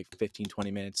playing for like 15,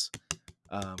 20 minutes.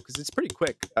 Because it's pretty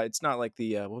quick. It's not like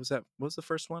the what was that? What was the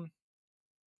first one?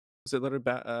 Was it literally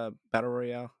Battle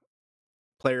Royale?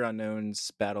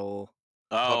 PlayerUnknown's Battle.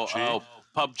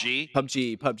 PUBG.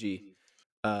 PUBG.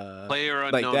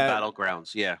 PlayerUnknown like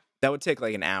Battlegrounds. Yeah. That would take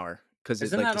like an hour because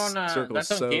isn't that on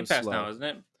that's on Game Pass now, isn't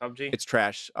it? PUBG. It's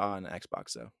trash on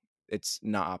Xbox though. It's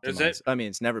not optimized. Is it? I mean,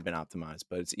 it's never been optimized,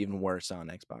 but it's even worse on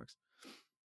Xbox.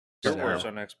 It's worse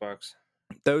on Xbox.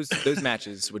 Those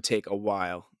matches would take a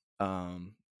while.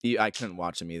 I couldn't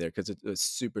watch them either because it was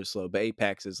super slow. But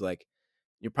Apex is like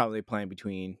you're probably playing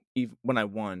between. Even when I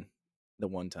won the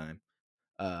one time,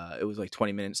 it was like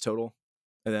 20 minutes total,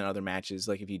 and then other matches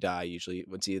like if you die, usually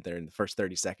it's either in the first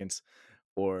 30 seconds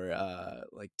or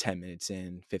like 10 minutes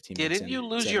in, 15 minutes. Didn't you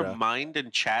lose your mind in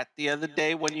chat the other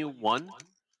day when you won?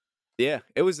 Yeah,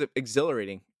 it was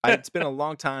exhilarating. It's been a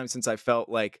long time since I felt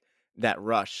like that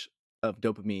rush of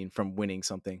dopamine from winning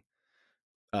something.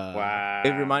 Wow. It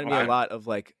reminded me a lot of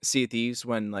like Sea of Thieves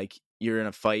when like you're in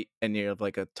a fight and you have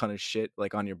like a ton of shit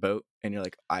like on your boat and you're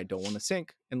like, I don't want to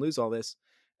sink and lose all this,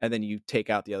 and then you take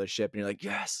out the other ship and you're like,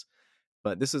 yes.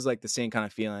 But this is like the same kind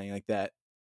of feeling, like that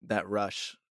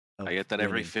rush. I get that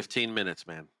every 15 minutes,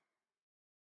 man.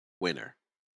 Winner.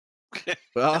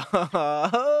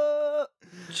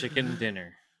 Chicken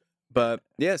dinner. But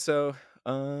yeah, so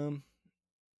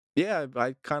yeah,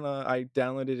 I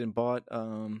downloaded and bought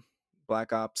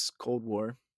Black Ops Cold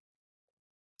War.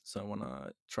 So I want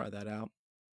to try that out.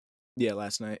 Yeah,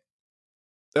 last night.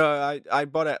 I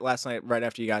bought it last night right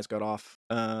after you guys got off.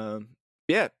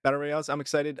 Yeah, Battle Royales. I'm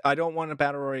excited. I don't want a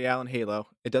Battle Royale in Halo.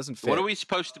 It doesn't fit. What are we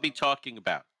supposed to be talking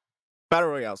about? Battle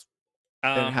Royales.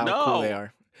 And how cool they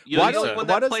are. Why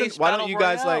don't you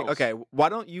guys like? Okay, why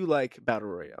don't you like Battle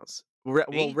Royales?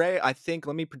 Well, Ray, I think,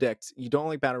 let me predict, you don't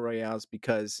like Battle Royales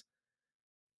because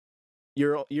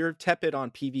you're tepid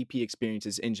on PvP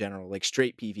experiences in general, like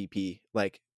straight PvP,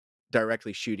 like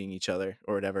directly shooting each other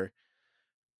or whatever.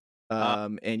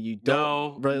 And you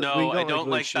don't. I don't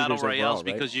like Battle Royales overall,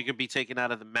 because you could be taken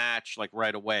out of the match like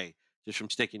right away just from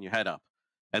sticking your head up,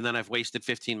 and then I've wasted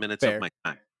 15 minutes of my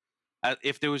time.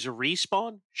 If there was a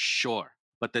respawn, sure,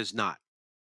 but there's not.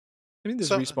 I mean,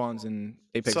 there's respawns in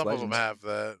Apex Legends. Legends. Some of them have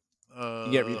that.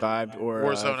 You get revived, or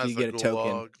Warzone you get a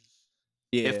token.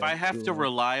 Yeah, if I have to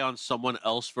rely on someone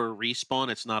else for a respawn,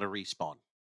 it's not a respawn.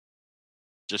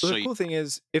 Just the cool thing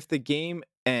is, if the game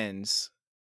ends,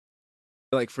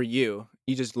 like for you,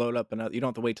 you just load up another. You don't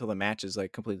have to wait till the match is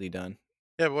like completely done.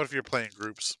 Yeah, but what if you're playing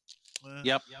groups?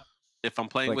 Yep. If I'm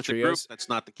playing like with trios? A group, that's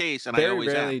not the case, and I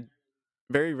always have.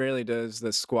 Very rarely does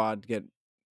the squad get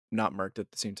not murked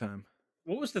at the same time.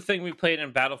 What was the thing we played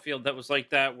in Battlefield that was like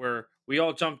that, where we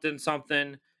all jumped in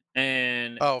something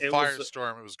and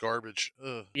Firestorm? It was garbage.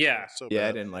 Ugh, yeah, so yeah, bad.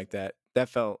 I didn't like that. That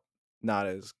felt not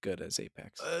as good as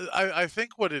Apex. I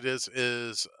think what it is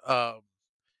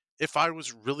if I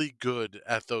was really good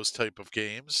at those type of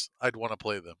games, I'd want to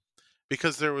play them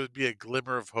because there would be a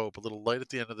glimmer of hope, a little light at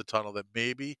the end of the tunnel that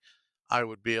maybe I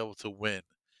would be able to win.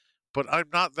 But I'm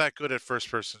not that good at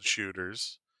first-person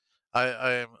shooters.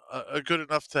 I am good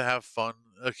enough to have fun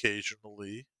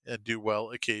occasionally and do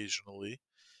well occasionally.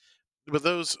 But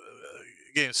those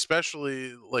games,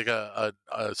 especially like a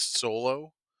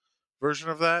solo version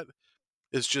of that,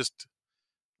 is just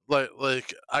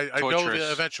like I know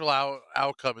the eventual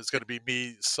outcome is going to be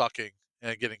me sucking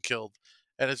and getting killed,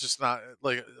 and it's just not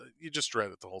like you just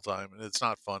dread it the whole time, and it's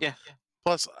not fun. Yeah.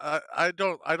 Plus, I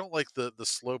don't like the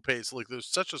slow pace. Like there's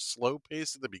such a slow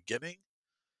pace at the beginning,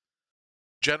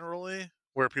 generally,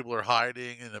 where people are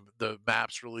hiding and the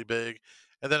map's really big,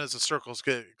 and then as the circles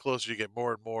get closer, you get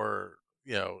more and more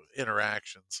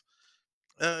interactions.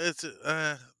 It's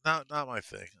not my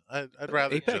thing. I'd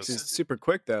rather Apex is super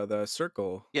quick though. The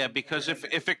circle. Yeah, because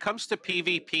if it comes to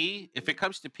PvP,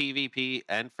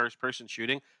 and first person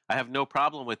shooting, I have no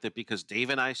problem with it because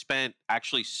Dave and I spent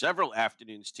actually several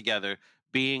afternoons together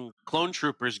being clone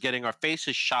troopers, getting our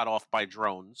faces shot off by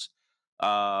drones,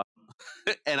 and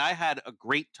I had a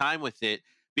great time with it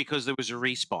because there was a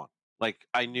respawn. Like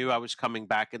I knew I was coming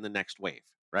back in the next wave.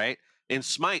 Right? In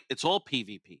Smite, it's all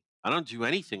PvP. I don't do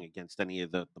anything against any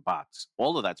of the bots.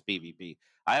 All of that's PvP.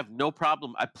 I have no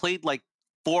problem. I played like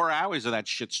 4 hours of that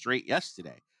shit straight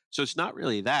yesterday. So it's not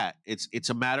really that. It's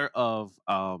a matter of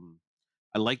I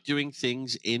like doing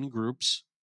things in groups.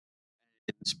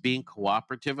 It's being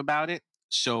cooperative about it.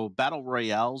 So battle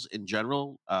royales in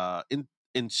general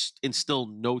instill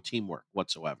no teamwork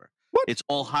whatsoever. What? It's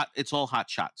all hot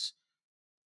shots.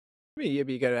 I mean,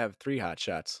 you gotta have 3 hot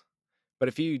shots. But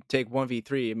if you take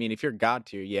 1v3, I mean, if you're God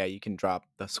tier, yeah, you can drop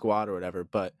the squad or whatever.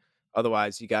 But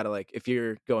otherwise, you gotta like, if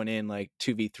you're going in like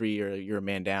 2v3 or you're a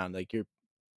man down, like you're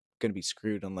gonna be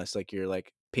screwed unless like you're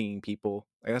like pinging people.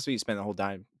 Like that's what you spend the whole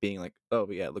time being like, oh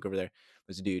yeah, look over there,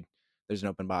 there's a dude, there's an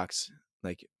open box,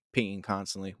 like pinging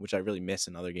constantly, which I really miss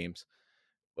in other games.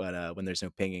 But when there's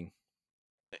no pinging,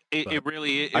 it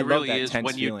really is.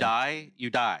 When you die,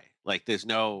 you die. Like there's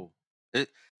no.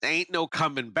 There ain't no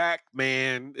coming back,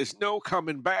 man. There's no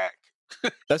coming back.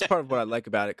 That's part of what I like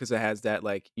about it because it has that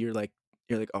like you're like,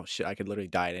 oh shit, I could literally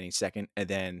die at any second, and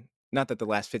then not that the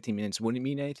last 15 minutes wouldn't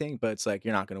mean anything, but it's like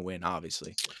you're not going to win,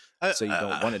 obviously, so you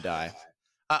don't want to die.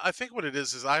 I think what it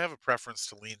is I have a preference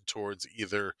to lean towards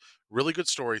either really good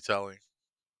storytelling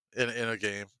in a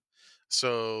game,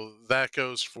 so that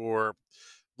goes for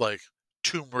like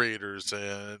Tomb Raiders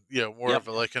and more of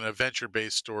like an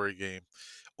adventure-based story game.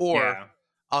 Or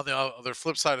on the other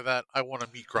flip side of that, I want a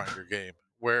meat grinder game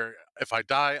where if I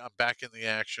die, I'm back in the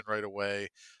action right away.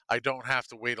 I don't have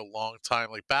to wait a long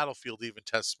time. Like Battlefield even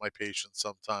tests my patience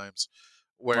sometimes,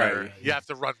 where you have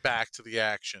to run back to the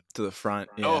action, to the front.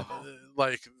 Yeah.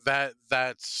 Like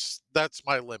that's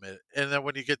my limit. And then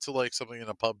when you get to like something in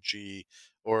a PUBG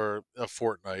or a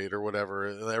Fortnite or whatever,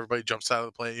 and everybody jumps out of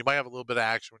the plane, you might have a little bit of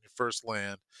action when you first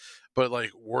land. But like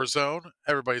Warzone,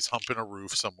 everybody's humping a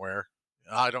roof somewhere.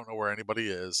 I don't know where anybody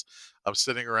is. I'm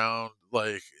sitting around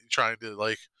like trying to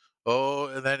like,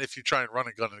 and then if you try and run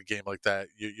a gun in a game like that,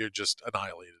 you're just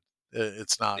annihilated.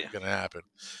 It's not going to happen.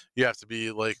 You have to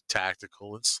be like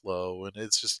tactical and slow, and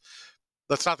it's just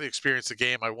that's not the experience of the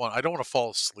game I want. I don't want to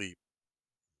fall asleep.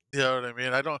 You know what I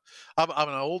mean? I don't. I'm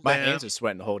an old man. My hands are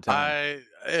sweating the whole time.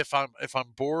 If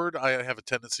I'm bored, I have a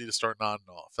tendency to start nodding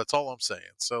off. That's all I'm saying.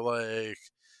 So like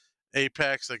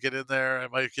Apex, I get in there, I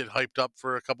might get hyped up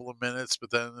for a couple of minutes,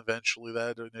 but then eventually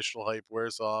that initial hype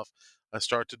wears off. I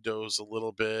start to doze a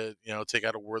little bit, take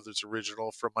out a Werther's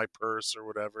Original from my purse or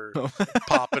whatever,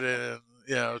 pop it in,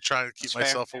 trying to keep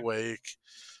myself awake,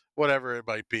 whatever it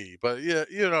might be. But yeah,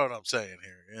 you know what I'm saying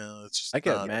here. It's just I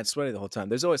get mad sweaty the whole time.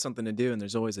 There's always something to do, and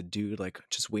there's always a dude like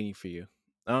just waiting for you.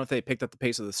 I don't know if they picked up the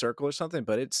pace of the circle or something,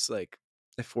 but it's like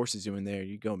it forces you in there.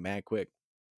 You go mad quick.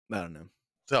 I don't know.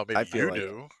 No, maybe you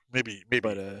do. Maybe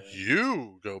but,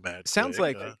 you go mad. Sounds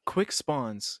quick, like quick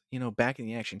spawns. Back in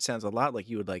the action sounds a lot like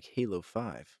you would like Halo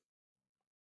 5.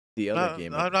 The other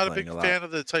game. I'm not a big fan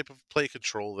of the type of play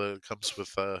control that comes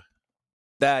with.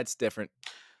 That's different.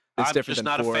 It's I'm different just than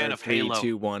not 4, a fan of 3, Halo.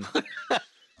 2, 1.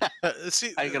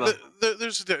 See,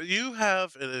 you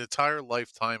have an entire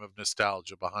lifetime of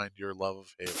nostalgia behind your love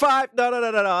of Halo. 5? No.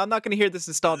 I'm not going to hear this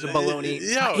nostalgia baloney.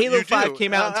 Halo 5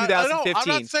 came out in 2015. I'm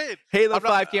not saying Halo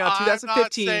 5 came out in 2015. I'm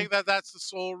not saying that that's the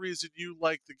sole reason you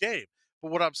like the game. But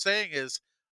what I'm saying is,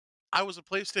 I was a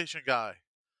PlayStation guy.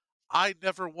 I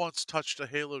never once touched a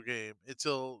Halo game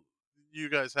until you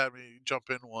guys had me jump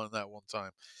in that one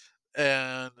time,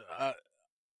 and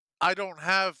I don't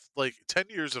have like 10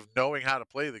 years of knowing how to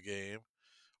play the game,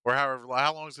 or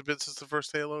how long has it been since the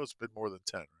first Halo? It's been more than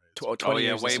 10, right? 20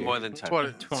 years way more than 10.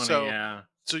 20 yeah.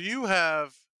 So you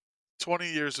have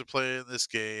 20 years of playing this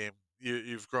game.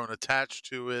 You've grown attached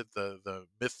to it, the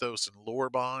mythos and lore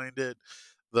behind it,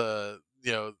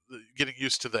 getting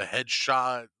used to the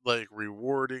headshot, like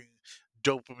rewarding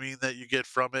dopamine that you get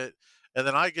from it. And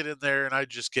then I get in there and I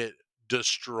just get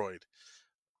destroyed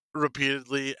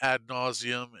repeatedly ad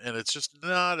nauseum, and it's just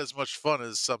not as much fun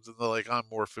as something that like I'm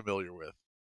more familiar with.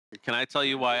 Can I tell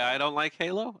you why I don't like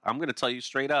Halo? I'm going to tell you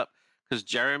straight up, because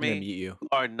Jeremy, you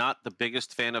are not the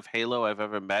biggest fan of Halo I've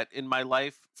ever met in my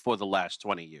life for the last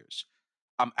 20 years.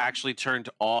 I'm actually turned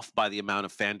off by the amount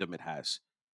of fandom it has.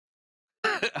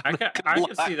 I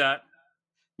can see that.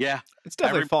 Yeah, it's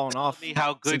definitely fallen off.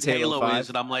 How good Halo is,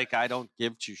 and I'm like, I don't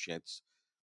give two shits.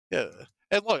 Yeah.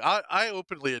 And look, I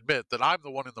openly admit that I'm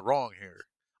the one in the wrong here.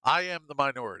 I am the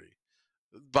minority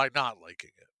by not liking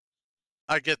it.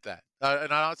 I get that.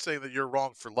 And I'm not saying that you're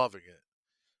wrong for loving it.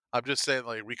 I'm just saying,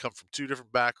 like, we come from two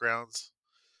different backgrounds,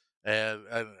 and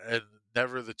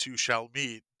never the two shall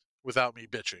meet without me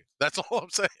bitching. That's all I'm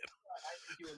saying.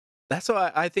 That's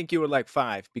why I think you would like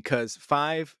 5, because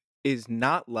 5 is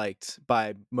not liked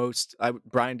by most.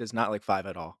 Brian does not like 5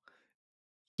 at all.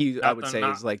 I would say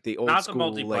is like the old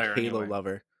school like Halo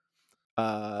lover.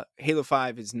 Halo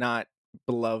 5 is not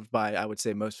beloved by, I would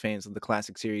say, most fans of the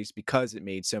classic series because it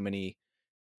made so many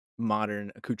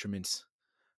modern accoutrements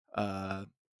that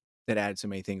added so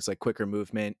many things like quicker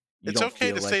movement. It's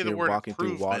okay to say the word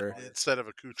improvement instead of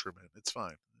accoutrement. It's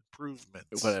fine.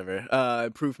 Improvements. Whatever.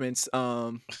 Improvements.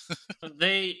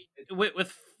 They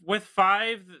with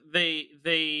 5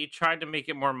 they tried to make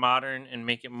it more modern and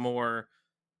make it more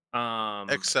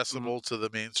accessible to the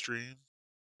mainstream,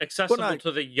 accessible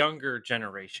to the younger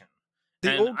generation.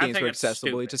 The old games were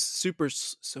accessible. It's just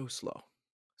so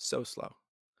slow.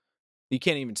 You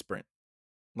can't even sprint.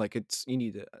 Like you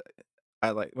need to. I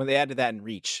like when they added that in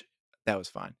Reach. That was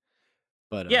fine.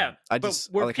 But yeah, I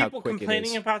were people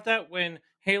complaining about that when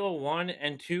Halo 1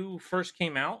 and 2 first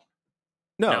came out?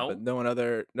 No, but no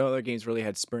other games really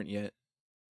had sprint yet.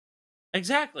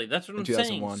 Exactly, that's what I'm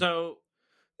saying. So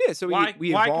yeah, so we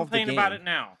evolved complain the game. about it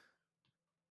now?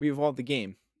 We evolved the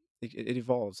game. It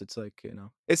evolves. It's like,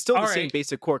 it's still the same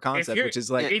basic core concept, which is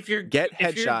like get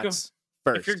headshots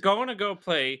first. If you're going to go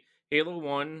play Halo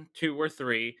 1, 2, or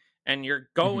 3, and you're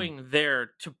going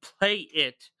there to play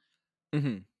it,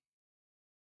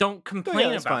 don't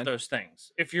complain about those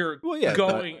things. If you're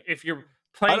if you're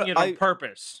playing it on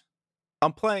purpose.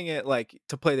 I'm playing it like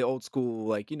to play the old school,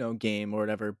 like, game or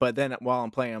whatever. But then while I'm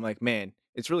playing, I'm like, man,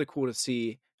 it's really cool to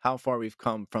see how far we've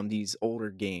come from these older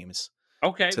games.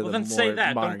 Okay, to well the then say more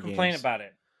that. Don't modern complain games. about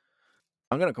it.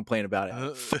 I'm gonna complain about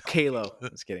it. Fuck Halo.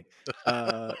 Just kidding.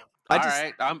 All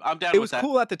right, I'm down. It with was that.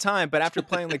 cool at the time, but after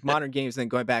playing like modern games and then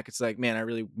going back, it's like, man, I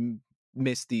really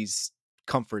miss these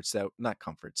comforts that not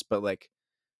comforts, but like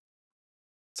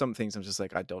some things. I'm just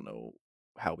like, I don't know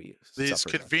how we These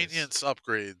suffer convenience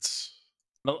upgrades.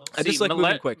 I just like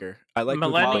moving quicker. I like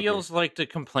millennials quicker. like to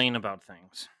complain about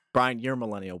things. Brian, you're a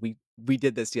millennial. We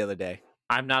did this the other day.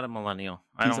 I'm not a millennial.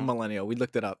 He's a millennial. We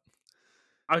looked it up.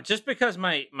 Just because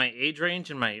my age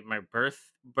range and my birth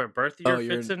year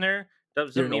fits in there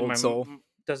doesn't mean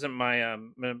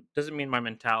doesn't mean my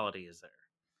mentality is there.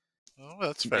 Oh,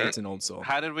 that's fair. It's an old soul.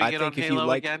 How did we get on Halo again? I think if you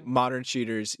like modern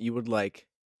shooters, you would like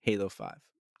Halo 5.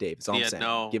 Dave, it's all I'm saying.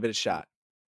 No. Give it a shot.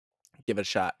 Give it a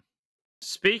shot.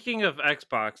 Speaking of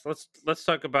Xbox, let's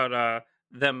talk about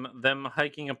them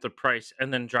hiking up the price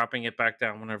and then dropping it back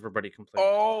down when everybody complains.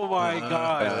 Oh my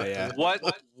god! Yeah. What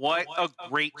a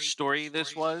great story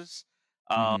this was.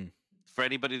 For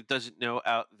anybody that doesn't know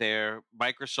out there,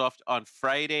 Microsoft on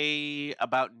Friday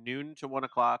about noon to 1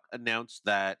 o'clock announced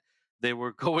that they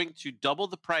were going to double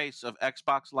the price of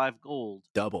Xbox Live Gold.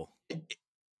 Double.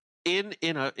 In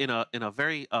a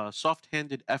very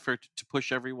soft-handed effort to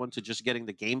push everyone to just getting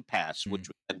the Game Pass, which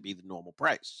would then be the normal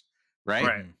price,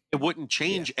 right? It wouldn't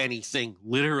change anything,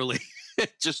 literally.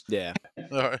 Just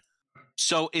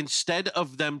So instead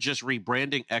of them just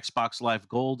rebranding Xbox Live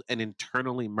Gold and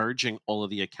internally merging all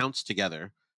of the accounts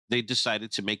together, they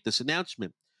decided to make this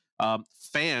announcement.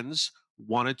 Fans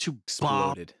wanted to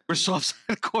bomb Microsoft's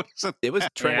headquarters. It was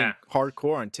trending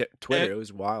hardcore on Twitter. It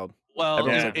was wild. Well,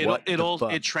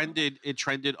 it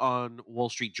trended on Wall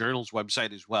Street Journal's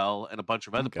website as well, and a bunch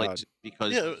of other places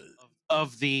because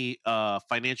of the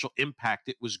financial impact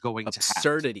it was going to have.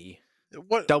 Absurdity.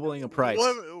 What doubling a price?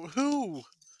 Who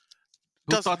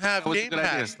doesn't have Game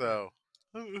Pass though?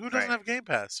 Who doesn't have Game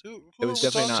Pass? Who it was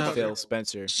definitely not Phil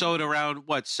Spencer. So at around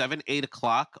 7, 8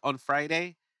 o'clock on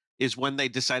Friday is when they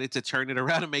decided to turn it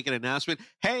around and make an announcement.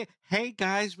 Hey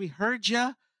guys, we heard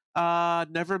ya.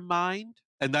 Never mind.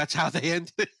 And that's how they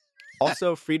ended it.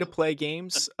 Also, free-to-play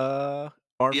games are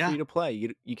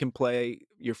free-to-play. You can play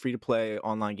your free-to-play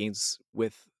online games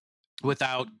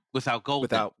without gold.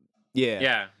 Without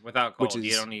without gold.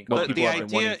 You don't need gold. But the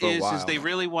idea is they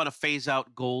really want to phase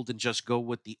out gold and just go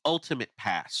with the Ultimate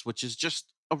Pass, which is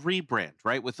just a rebrand,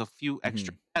 right? With a few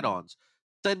extra add-ons.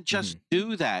 Then just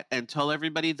do that and tell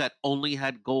everybody that only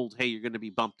had gold, hey, you're going to be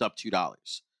bumped up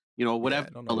 $2. You know, whatever.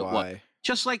 I don't know why.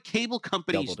 Just like cable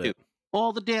companies do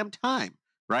all the damn time,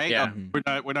 right? Yeah.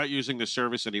 We're not using the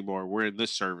service anymore. We're in this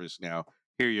service now.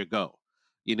 Here you go.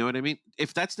 You know what I mean?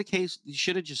 If that's the case, you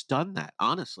should have just done that,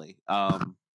 honestly.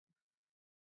 And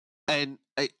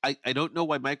I don't know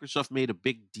why Microsoft made a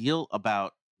big deal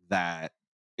about that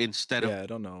instead of I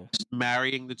don't know.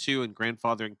 marrying the two and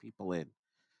grandfathering people in,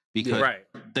 because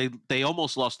they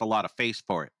almost lost a lot of face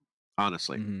for it,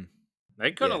 honestly.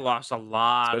 They could have lost a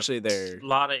lot, especially their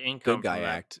lot of income. Good Guy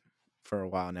Act for a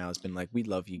while now has been like, we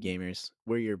love you gamers,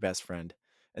 we're your best friend,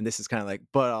 and this is kind of like,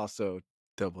 but also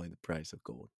doubling the price of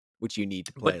gold, which you need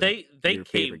to play. But they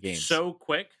caved so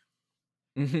quick.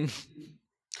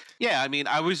 Yeah, I mean,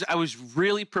 I was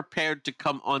really prepared to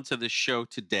come onto the show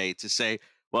today to say,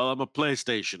 well, I'm a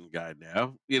PlayStation guy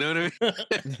now. You know what I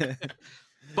mean?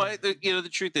 But the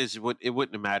truth is, it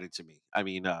wouldn't have mattered to me. I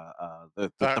mean, I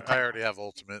already have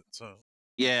Ultimate, so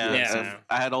so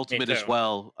I had Ultimate as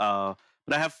well.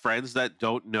 But I have friends that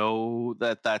don't know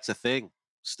that that's a thing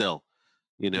still.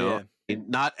 You know,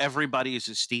 not everybody is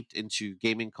as steeped into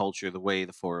gaming culture the way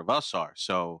the four of us are.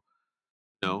 So,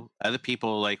 other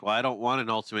people are like, well, I don't want an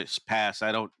Ultimate Pass.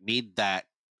 I don't need that.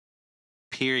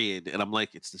 Period. And I'm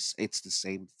like, it's the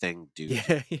same thing, dude.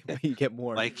 Yeah, you get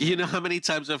more. Like, you know how many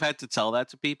times I've had to tell that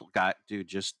to people? God, dude,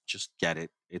 just get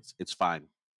it. It's fine.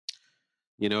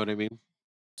 You know what I mean?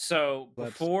 So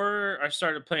before I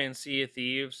started playing Sea of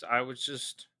Thieves, I was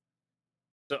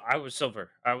silver.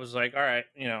 I was like, all right,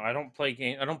 I don't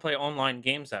play online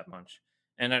games that much,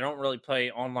 and I don't really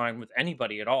play online with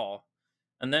anybody at all.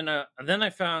 And then I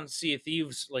found Sea of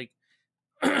Thieves. Like,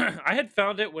 I had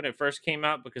found it when it first came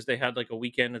out because they had like a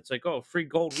weekend. It's like, oh, free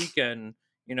gold weekend,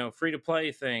 free to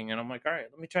play thing, and I'm like, all right,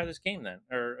 let me try this game then.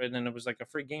 And then it was like a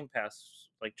free Game Pass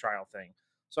like trial thing.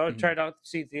 So I tried out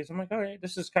Sea of Thieves. I'm like, all right,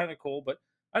 this is kind of cool, but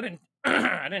I didn't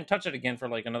I didn't touch it again for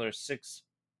like another 6,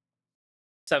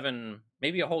 7,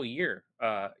 maybe a whole year,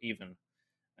 even.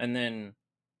 And then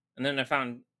I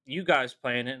found you guys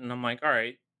playing it, and I'm like, all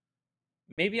right,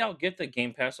 maybe I'll get the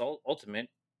Game Pass Ultimate.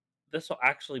 This will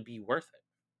actually be worth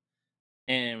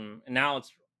it. And now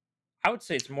I would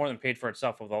say it's more than paid for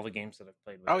itself with all the games that I've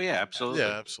played with. Oh yeah, absolutely.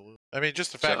 Yeah, absolutely. I mean,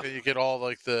 just the fact that you get all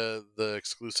like the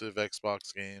exclusive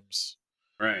Xbox games,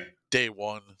 right? Day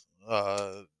one,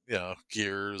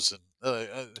 Gears, and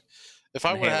if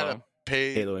I would have had to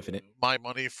pay Halo Infinite, my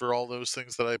money for all those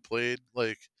things that I played,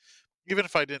 like even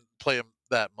if I didn't play them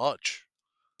that much,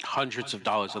 hundreds of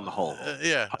dollars in the hole.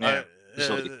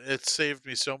 It saved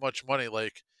me so much money.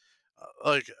 Like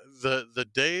the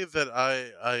day that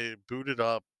I booted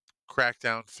up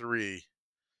Crackdown 3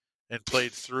 and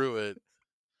played through it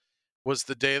was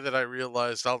the day that I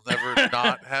realized I'll never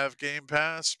not have Game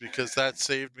Pass, because that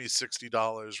saved me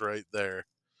 $60 right there.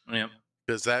 Yeah.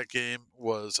 Because that game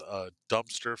was a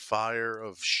dumpster fire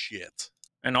of shit.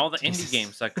 And all the indie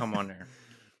games that come on there.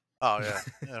 Oh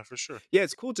yeah, for sure. Yeah,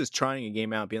 it's cool just trying a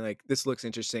game out, being like, "This looks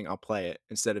interesting, I'll play it,"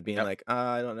 instead of being like,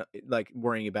 "I don't know," like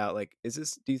worrying about like, "Is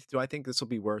this? Do I think this will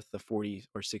be worth the $40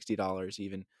 or $60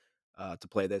 even to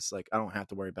play this?" Like, I don't have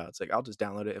to worry about it. It's like I'll just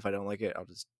download it. If I don't like it, I'll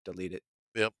just delete it.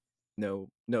 Yep. No,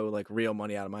 like real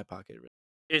money out of my pocket. Really.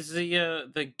 Is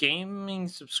the gaming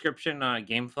subscription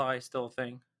GameFly still a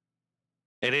thing?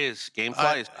 It is.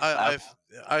 GameFly is.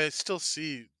 I still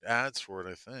see ads for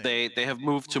it. I think they have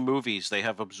moved to movies. They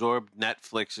have absorbed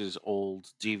Netflix's old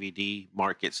DVD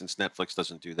market, since Netflix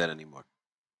doesn't do that anymore.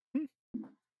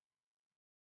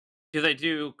 Do they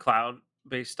do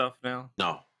cloud-based stuff now?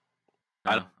 No.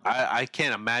 I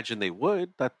can't imagine they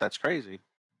would. That's crazy.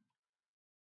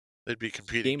 They'd be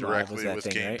competing directly with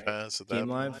Game Pass at that point. Game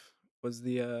Live was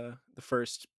the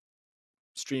first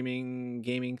streaming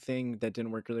gaming thing that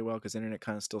didn't work really well because internet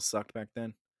kind of still sucked back then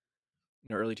in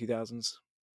the early 2000s.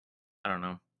 I don't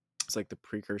know. It's like the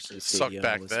precursor to Stadia. Sucked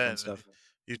back then. Stuff.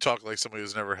 You talk like somebody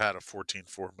who's never had a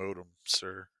 14.4 modem,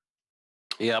 sir.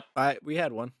 Yep. We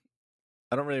had one.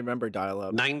 I don't really remember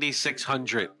dial-up.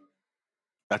 9600.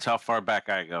 That's how far back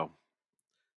I go.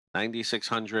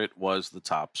 9600 was the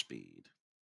top speed.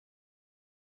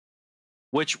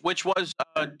 Which was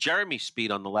Jeremy's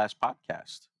speed on the last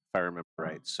podcast, if I remember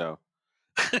right. So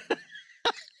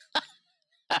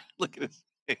look at this.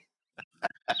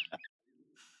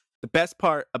 The best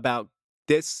part about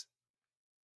this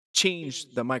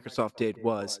change that Microsoft did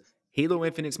was Halo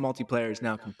Infinite's multiplayer is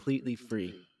now completely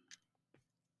free.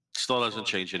 Still doesn't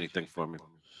change anything for me.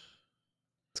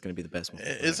 It's going to be the best one.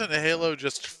 Isn't Halo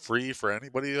just free for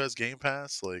anybody who has Game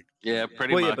Pass? Like, yeah,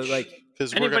 pretty much. Yeah, but like,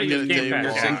 because we're going to get it day one.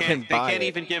 They can't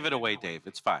even give it away, Dave.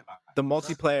 It's fine. The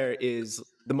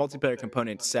multiplayer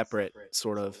component separate,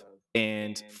 sort of,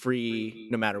 and free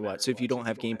no matter what. So if you don't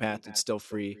have Game Pass, it's still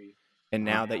free. And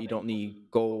now that you don't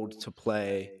need gold to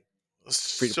play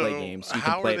free-to-play games, you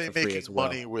can play it for free as well.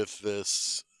 How are they making money with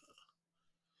this?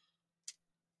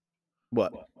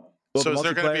 What? Well, so is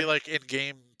there going to be like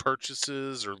in-game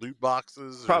purchases or loot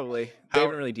boxes? Probably. They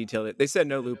haven't really detailed it. They said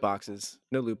no loot boxes.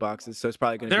 So it's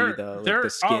probably going to be the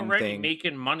skin thing. They're already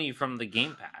making money from the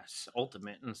Game Pass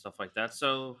Ultimate and stuff like that.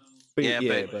 So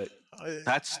but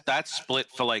that's split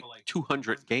for like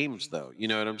 200 games, though. You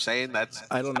know what I'm saying?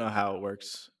 I don't know how it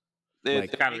works.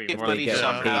 Like, gotta be more paid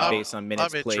based on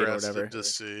minutes played or whatever. To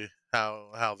see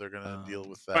how they're going to deal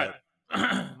with that.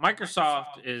 But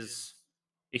Microsoft is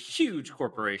a huge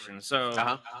corporation,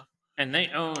 so and they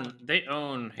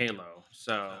own Halo,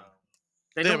 so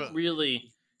they don't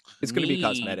really. It's going to be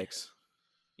cosmetics.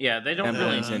 Yeah, they don't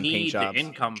really need the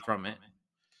income from it.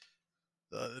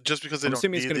 Just because they don't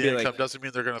need the income doesn't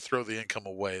mean they're going to throw the income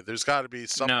away. There's got to be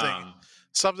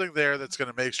something there that's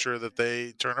going to make sure that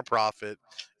they turn a profit,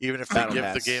 even if they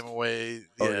give the game away.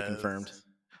 Already confirmed.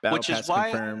 Which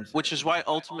is why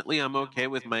ultimately I'm okay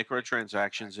with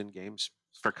microtransactions in games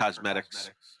for cosmetics.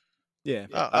 Yeah.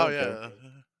 Yeah.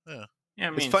 I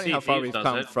mean, it's funny how far we've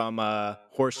come from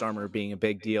horse armor being a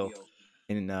big deal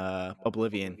in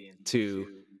Oblivion to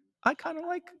I kind of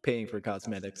like paying for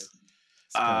cosmetics.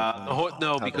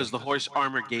 Because the horse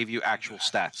armor gave you actual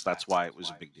stats. That's why it was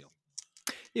a big deal.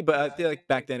 Yeah, but I feel like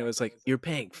back then it was like you're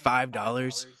paying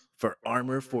 $5 for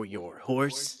armor for your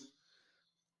horse.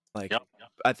 Like,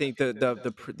 I think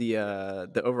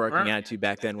the overarching attitude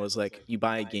back then was like you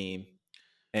buy a game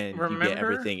and you get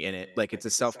everything in it. Like it's a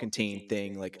self-contained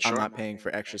thing. Like I'm not paying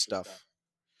for extra stuff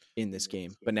in this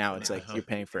game, but now it's like you're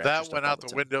paying for extra stuff. That went out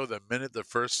the window the minute the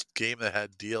first game that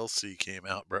had DLC came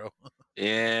out, bro.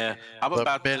 Yeah, I'm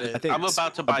about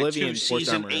to buy Oblivion 2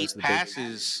 season 8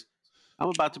 passes. I'm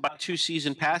about to buy 2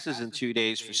 season passes in 2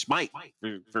 days for Smite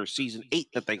for season 8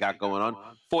 that they got going on,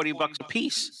 $40 a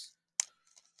piece.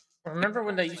 Remember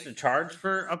when they used to charge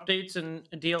for updates and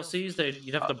DLCs?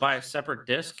 You'd have to buy a separate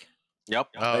disc.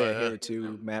 Yep. Halo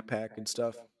 2 map pack and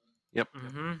stuff. Yep.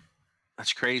 Mm-hmm.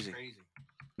 That's crazy.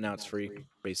 Now it's free,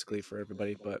 basically, for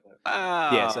everybody. But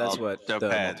yeah, so that's what the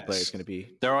multiplayer is going to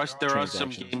be. There are some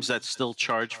games that still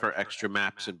charge for extra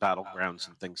maps and battlegrounds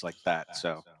and things like that.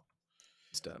 So,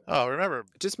 oh, remember,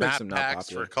 it just makes them not packs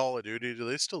popular. for Call of Duty? Do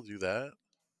they still do that?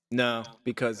 No,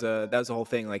 because that was the whole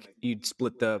thing. Like, you'd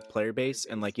split the player base,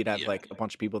 and like you'd have like a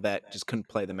bunch of people that just couldn't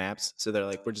play the maps. So they're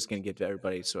like, we're just going to give to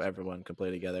everybody, so everyone can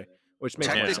play together, which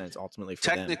makes more sense ultimately for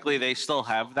them. Technically, they still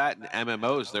have that in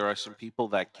MMOs. There are some people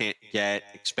that can't get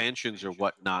expansions or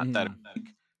whatnot that are like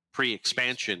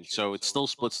pre-expansion, so it still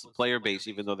splits the player base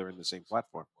even though they're in the same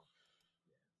platform.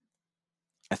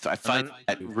 I find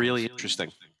that really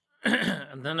interesting.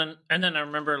 And then I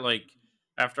remember, like,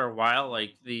 after a while,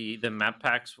 like the map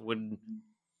packs weren't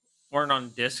on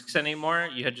discs anymore.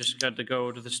 You had just got to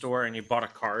go to the store and you bought a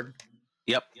card.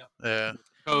 Yep. Yeah.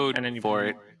 Code and then you for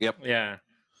it. Yep. Yeah.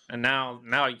 And now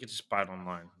you can just buy it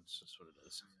online. That's just what it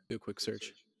is. Do a quick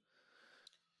search.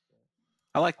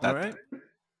 I like that. All right.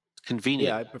 It's convenient.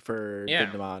 Yeah, I prefer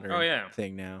the modern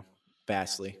thing now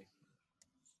vastly.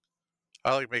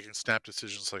 I like making snap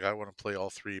decisions. Like, I want to play all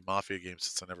 3 Mafia games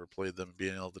since I never played them,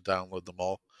 being able to download them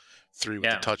all 3 with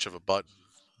the touch of a button.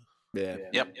 Yeah.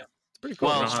 Yep. It's pretty cool.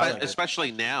 Well,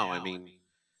 especially now. I mean,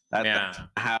 that's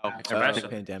how the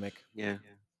pandemic. Yeah.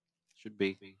 Should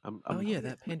be. Oh yeah,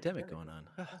 that pandemic going on.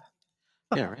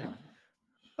 Yeah, right.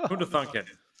 Who'd have thunk it?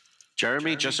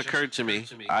 Jeremy, just occurred to me.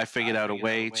 I figured out a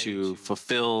way to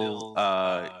fulfill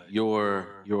your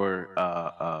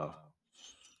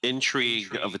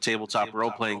intrigue of a tabletop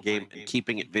role-playing game and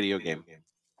keeping it video game.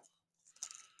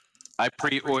 I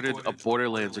pre-ordered a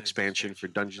Borderlands expansion for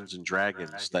Dungeons and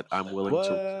Dragons that I'm willing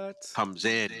to comes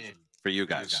in for you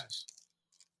guys.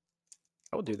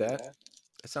 I will do that.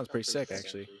 That sounds pretty sick,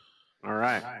 actually. All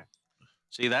right.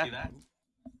 See that?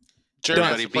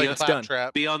 Everybody,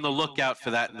 be on the lookout for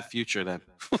that in the future. Then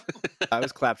I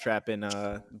was Claptrap in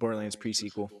Borderlands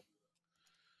pre-sequel.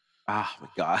 Oh my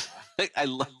god, I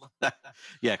love that.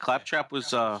 Yeah, Claptrap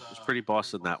was pretty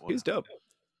boss in that one. He was dope.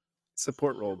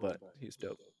 Support role, but he was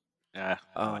dope. Yeah.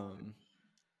 All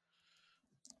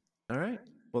right.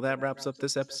 Well, that wraps up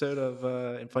this episode of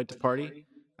Invite to Party.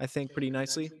 I think pretty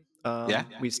nicely.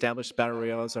 We established battle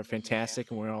royales are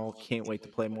fantastic, and we all can't wait to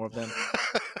play more of them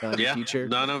in the future.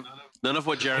 None of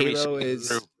what Jeremy Halo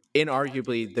is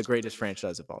inarguably the greatest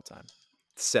franchise of all time.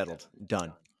 Settled.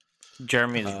 Done.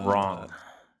 Jeremy is wrong.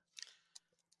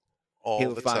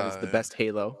 Halo 5 is the best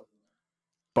Halo,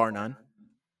 bar none.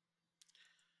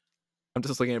 I'm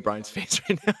just looking at Brian's face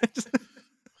right now.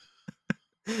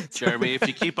 Jeremy, if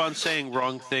you keep on saying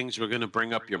wrong things, we're going to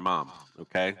bring up your mom,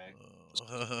 okay?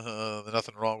 There's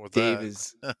nothing wrong with Dave that. Dave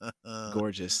is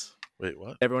gorgeous. Wait,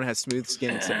 what? Everyone has smooth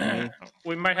skin except me.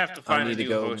 We might have to find a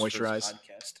new host moisturize.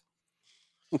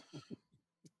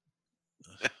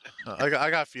 I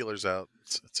got feelers out.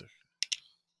 It's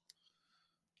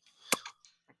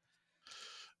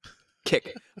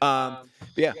Kick.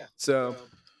 Yeah. So,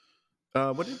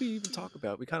 what did we even talk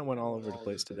about? We kind of went all over the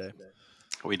place today.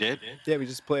 We did. Yeah, we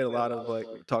just played a lot of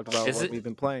talked about what we've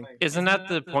been playing. Isn't that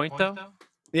the point though?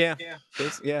 Yeah.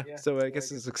 Yeah. So I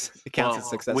guess it counts as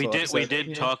successful. We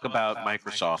did talk about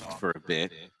Microsoft for a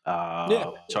bit.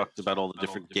 Talked about all the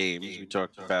different games. We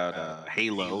talked about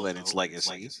Halo and its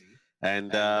legacy,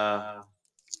 and I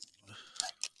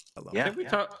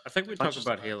think we talk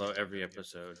about Halo every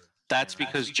episode. That's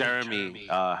because Jeremy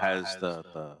has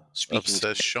the speaking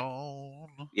obsession.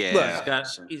 Yeah,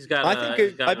 he's got. I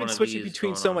think I've been switching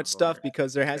between so much stuff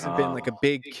because there hasn't been like a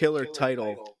big killer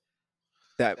title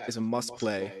that is a must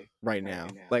play right now.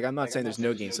 Like, I'm not saying there's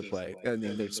no games to play. I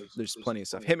mean, there's plenty of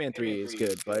stuff. Hitman 3 is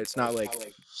good, but it's not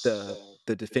like the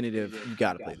definitive you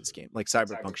gotta play this game like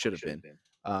Cyberpunk should have been.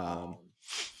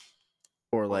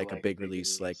 Or like a big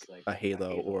release like a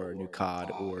Halo or a new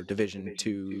COD or Division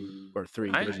 2 or 3,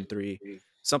 Division 3.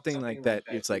 Something like that.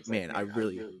 It's like, man, I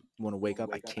really want to wake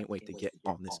up. I can't wait to get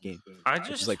on this game. I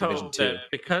just hope that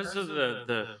because of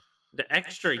the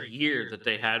extra year that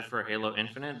they had for Halo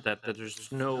Infinite, that there's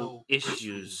no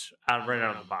issues right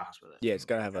out of the box with it. Yeah, it's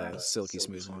got to have a silky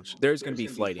smooth launch. There's going to be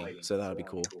flighting, so that'll be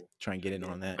cool. Try and get in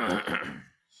on that.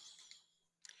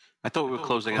 I thought we were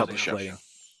closing out the show. Flighting.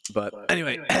 But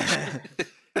anyway,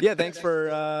 yeah, thanks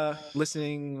for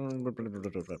listening.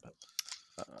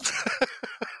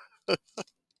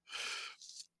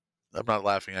 I'm not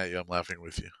laughing at you. I'm laughing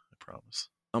with you. I promise.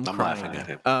 I'm laughing at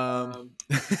him.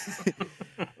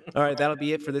 All right, that'll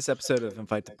be it for this episode of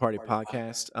Invite to Party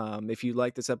podcast. If you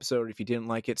like this episode, or if you didn't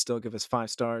like it, still give us 5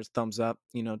 stars, thumbs up.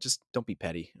 Just don't be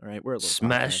petty. All right, we're a little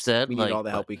smash podcast. that. We need all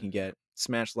the help we can get.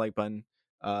 Smash the like button.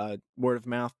 Word of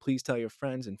mouth. Please tell your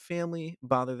friends and family.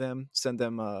 Bother them. Send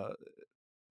them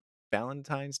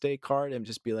Valentine's Day card and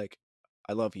just be like,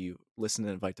 I love you. Listen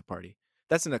and invite to party.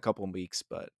 That's in a couple of weeks,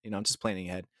 but I'm just planning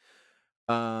ahead.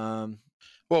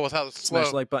 Well, with how smash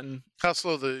the like button. How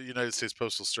slow the United States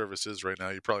Postal Service is right now,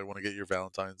 you probably want to get your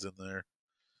Valentine's in there.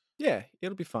 Yeah,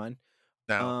 it'll be fine.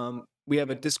 Now, we have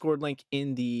a Discord link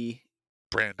in the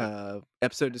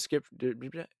episode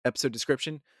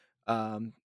description.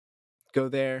 Go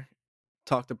there,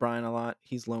 talk to Brian a lot.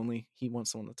 He's lonely. He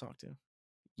wants someone to talk to.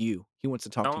 He wants to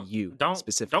talk to you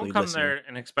specifically. Don't come there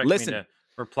and expect me to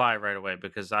reply right away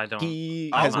because I don't.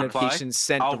 He has notifications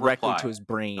sent directly to his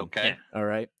brain. Okay. Yeah. All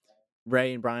right.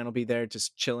 Ray and Brian will be there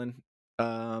just chilling.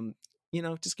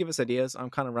 Just give us ideas. I'm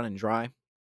kind of running dry.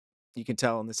 You can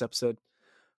tell in this episode.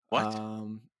 What?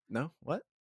 No. What?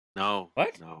 No.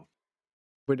 What? No.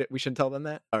 We shouldn't tell them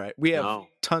that? All right. We have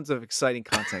tons of exciting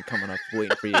content coming up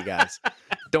waiting for you guys.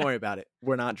 Don't worry about it.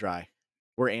 We're not dry.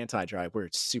 We're anti-dry. We're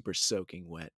super soaking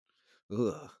wet.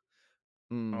 Ugh.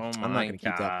 I'm not going to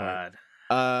keep that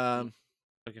part.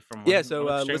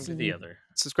 So listen, to the other.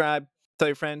 Subscribe, tell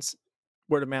your friends.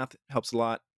 Word of mouth helps a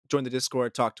lot. Join the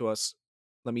Discord, talk to us.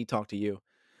 Let me talk to you.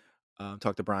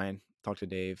 Talk to Brian, talk to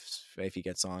Dave if he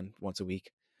gets on once a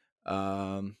week.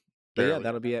 But yeah,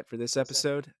 that'll be it for this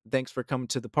episode. Thanks for coming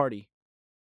to the party.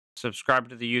 Subscribe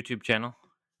to the YouTube channel.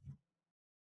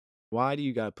 Why do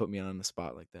you gotta put me on the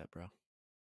spot like that, bro?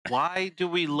 Why do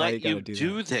we let you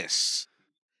do this?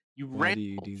 Why do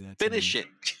you do that? Finish it.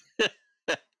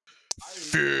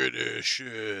 Finish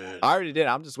it. I already did.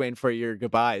 I'm just waiting for your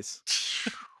goodbyes.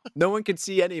 No one can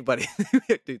see anybody.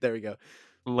 Dude, there we go.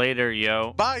 Later,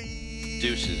 yo. Bye.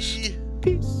 Deuces.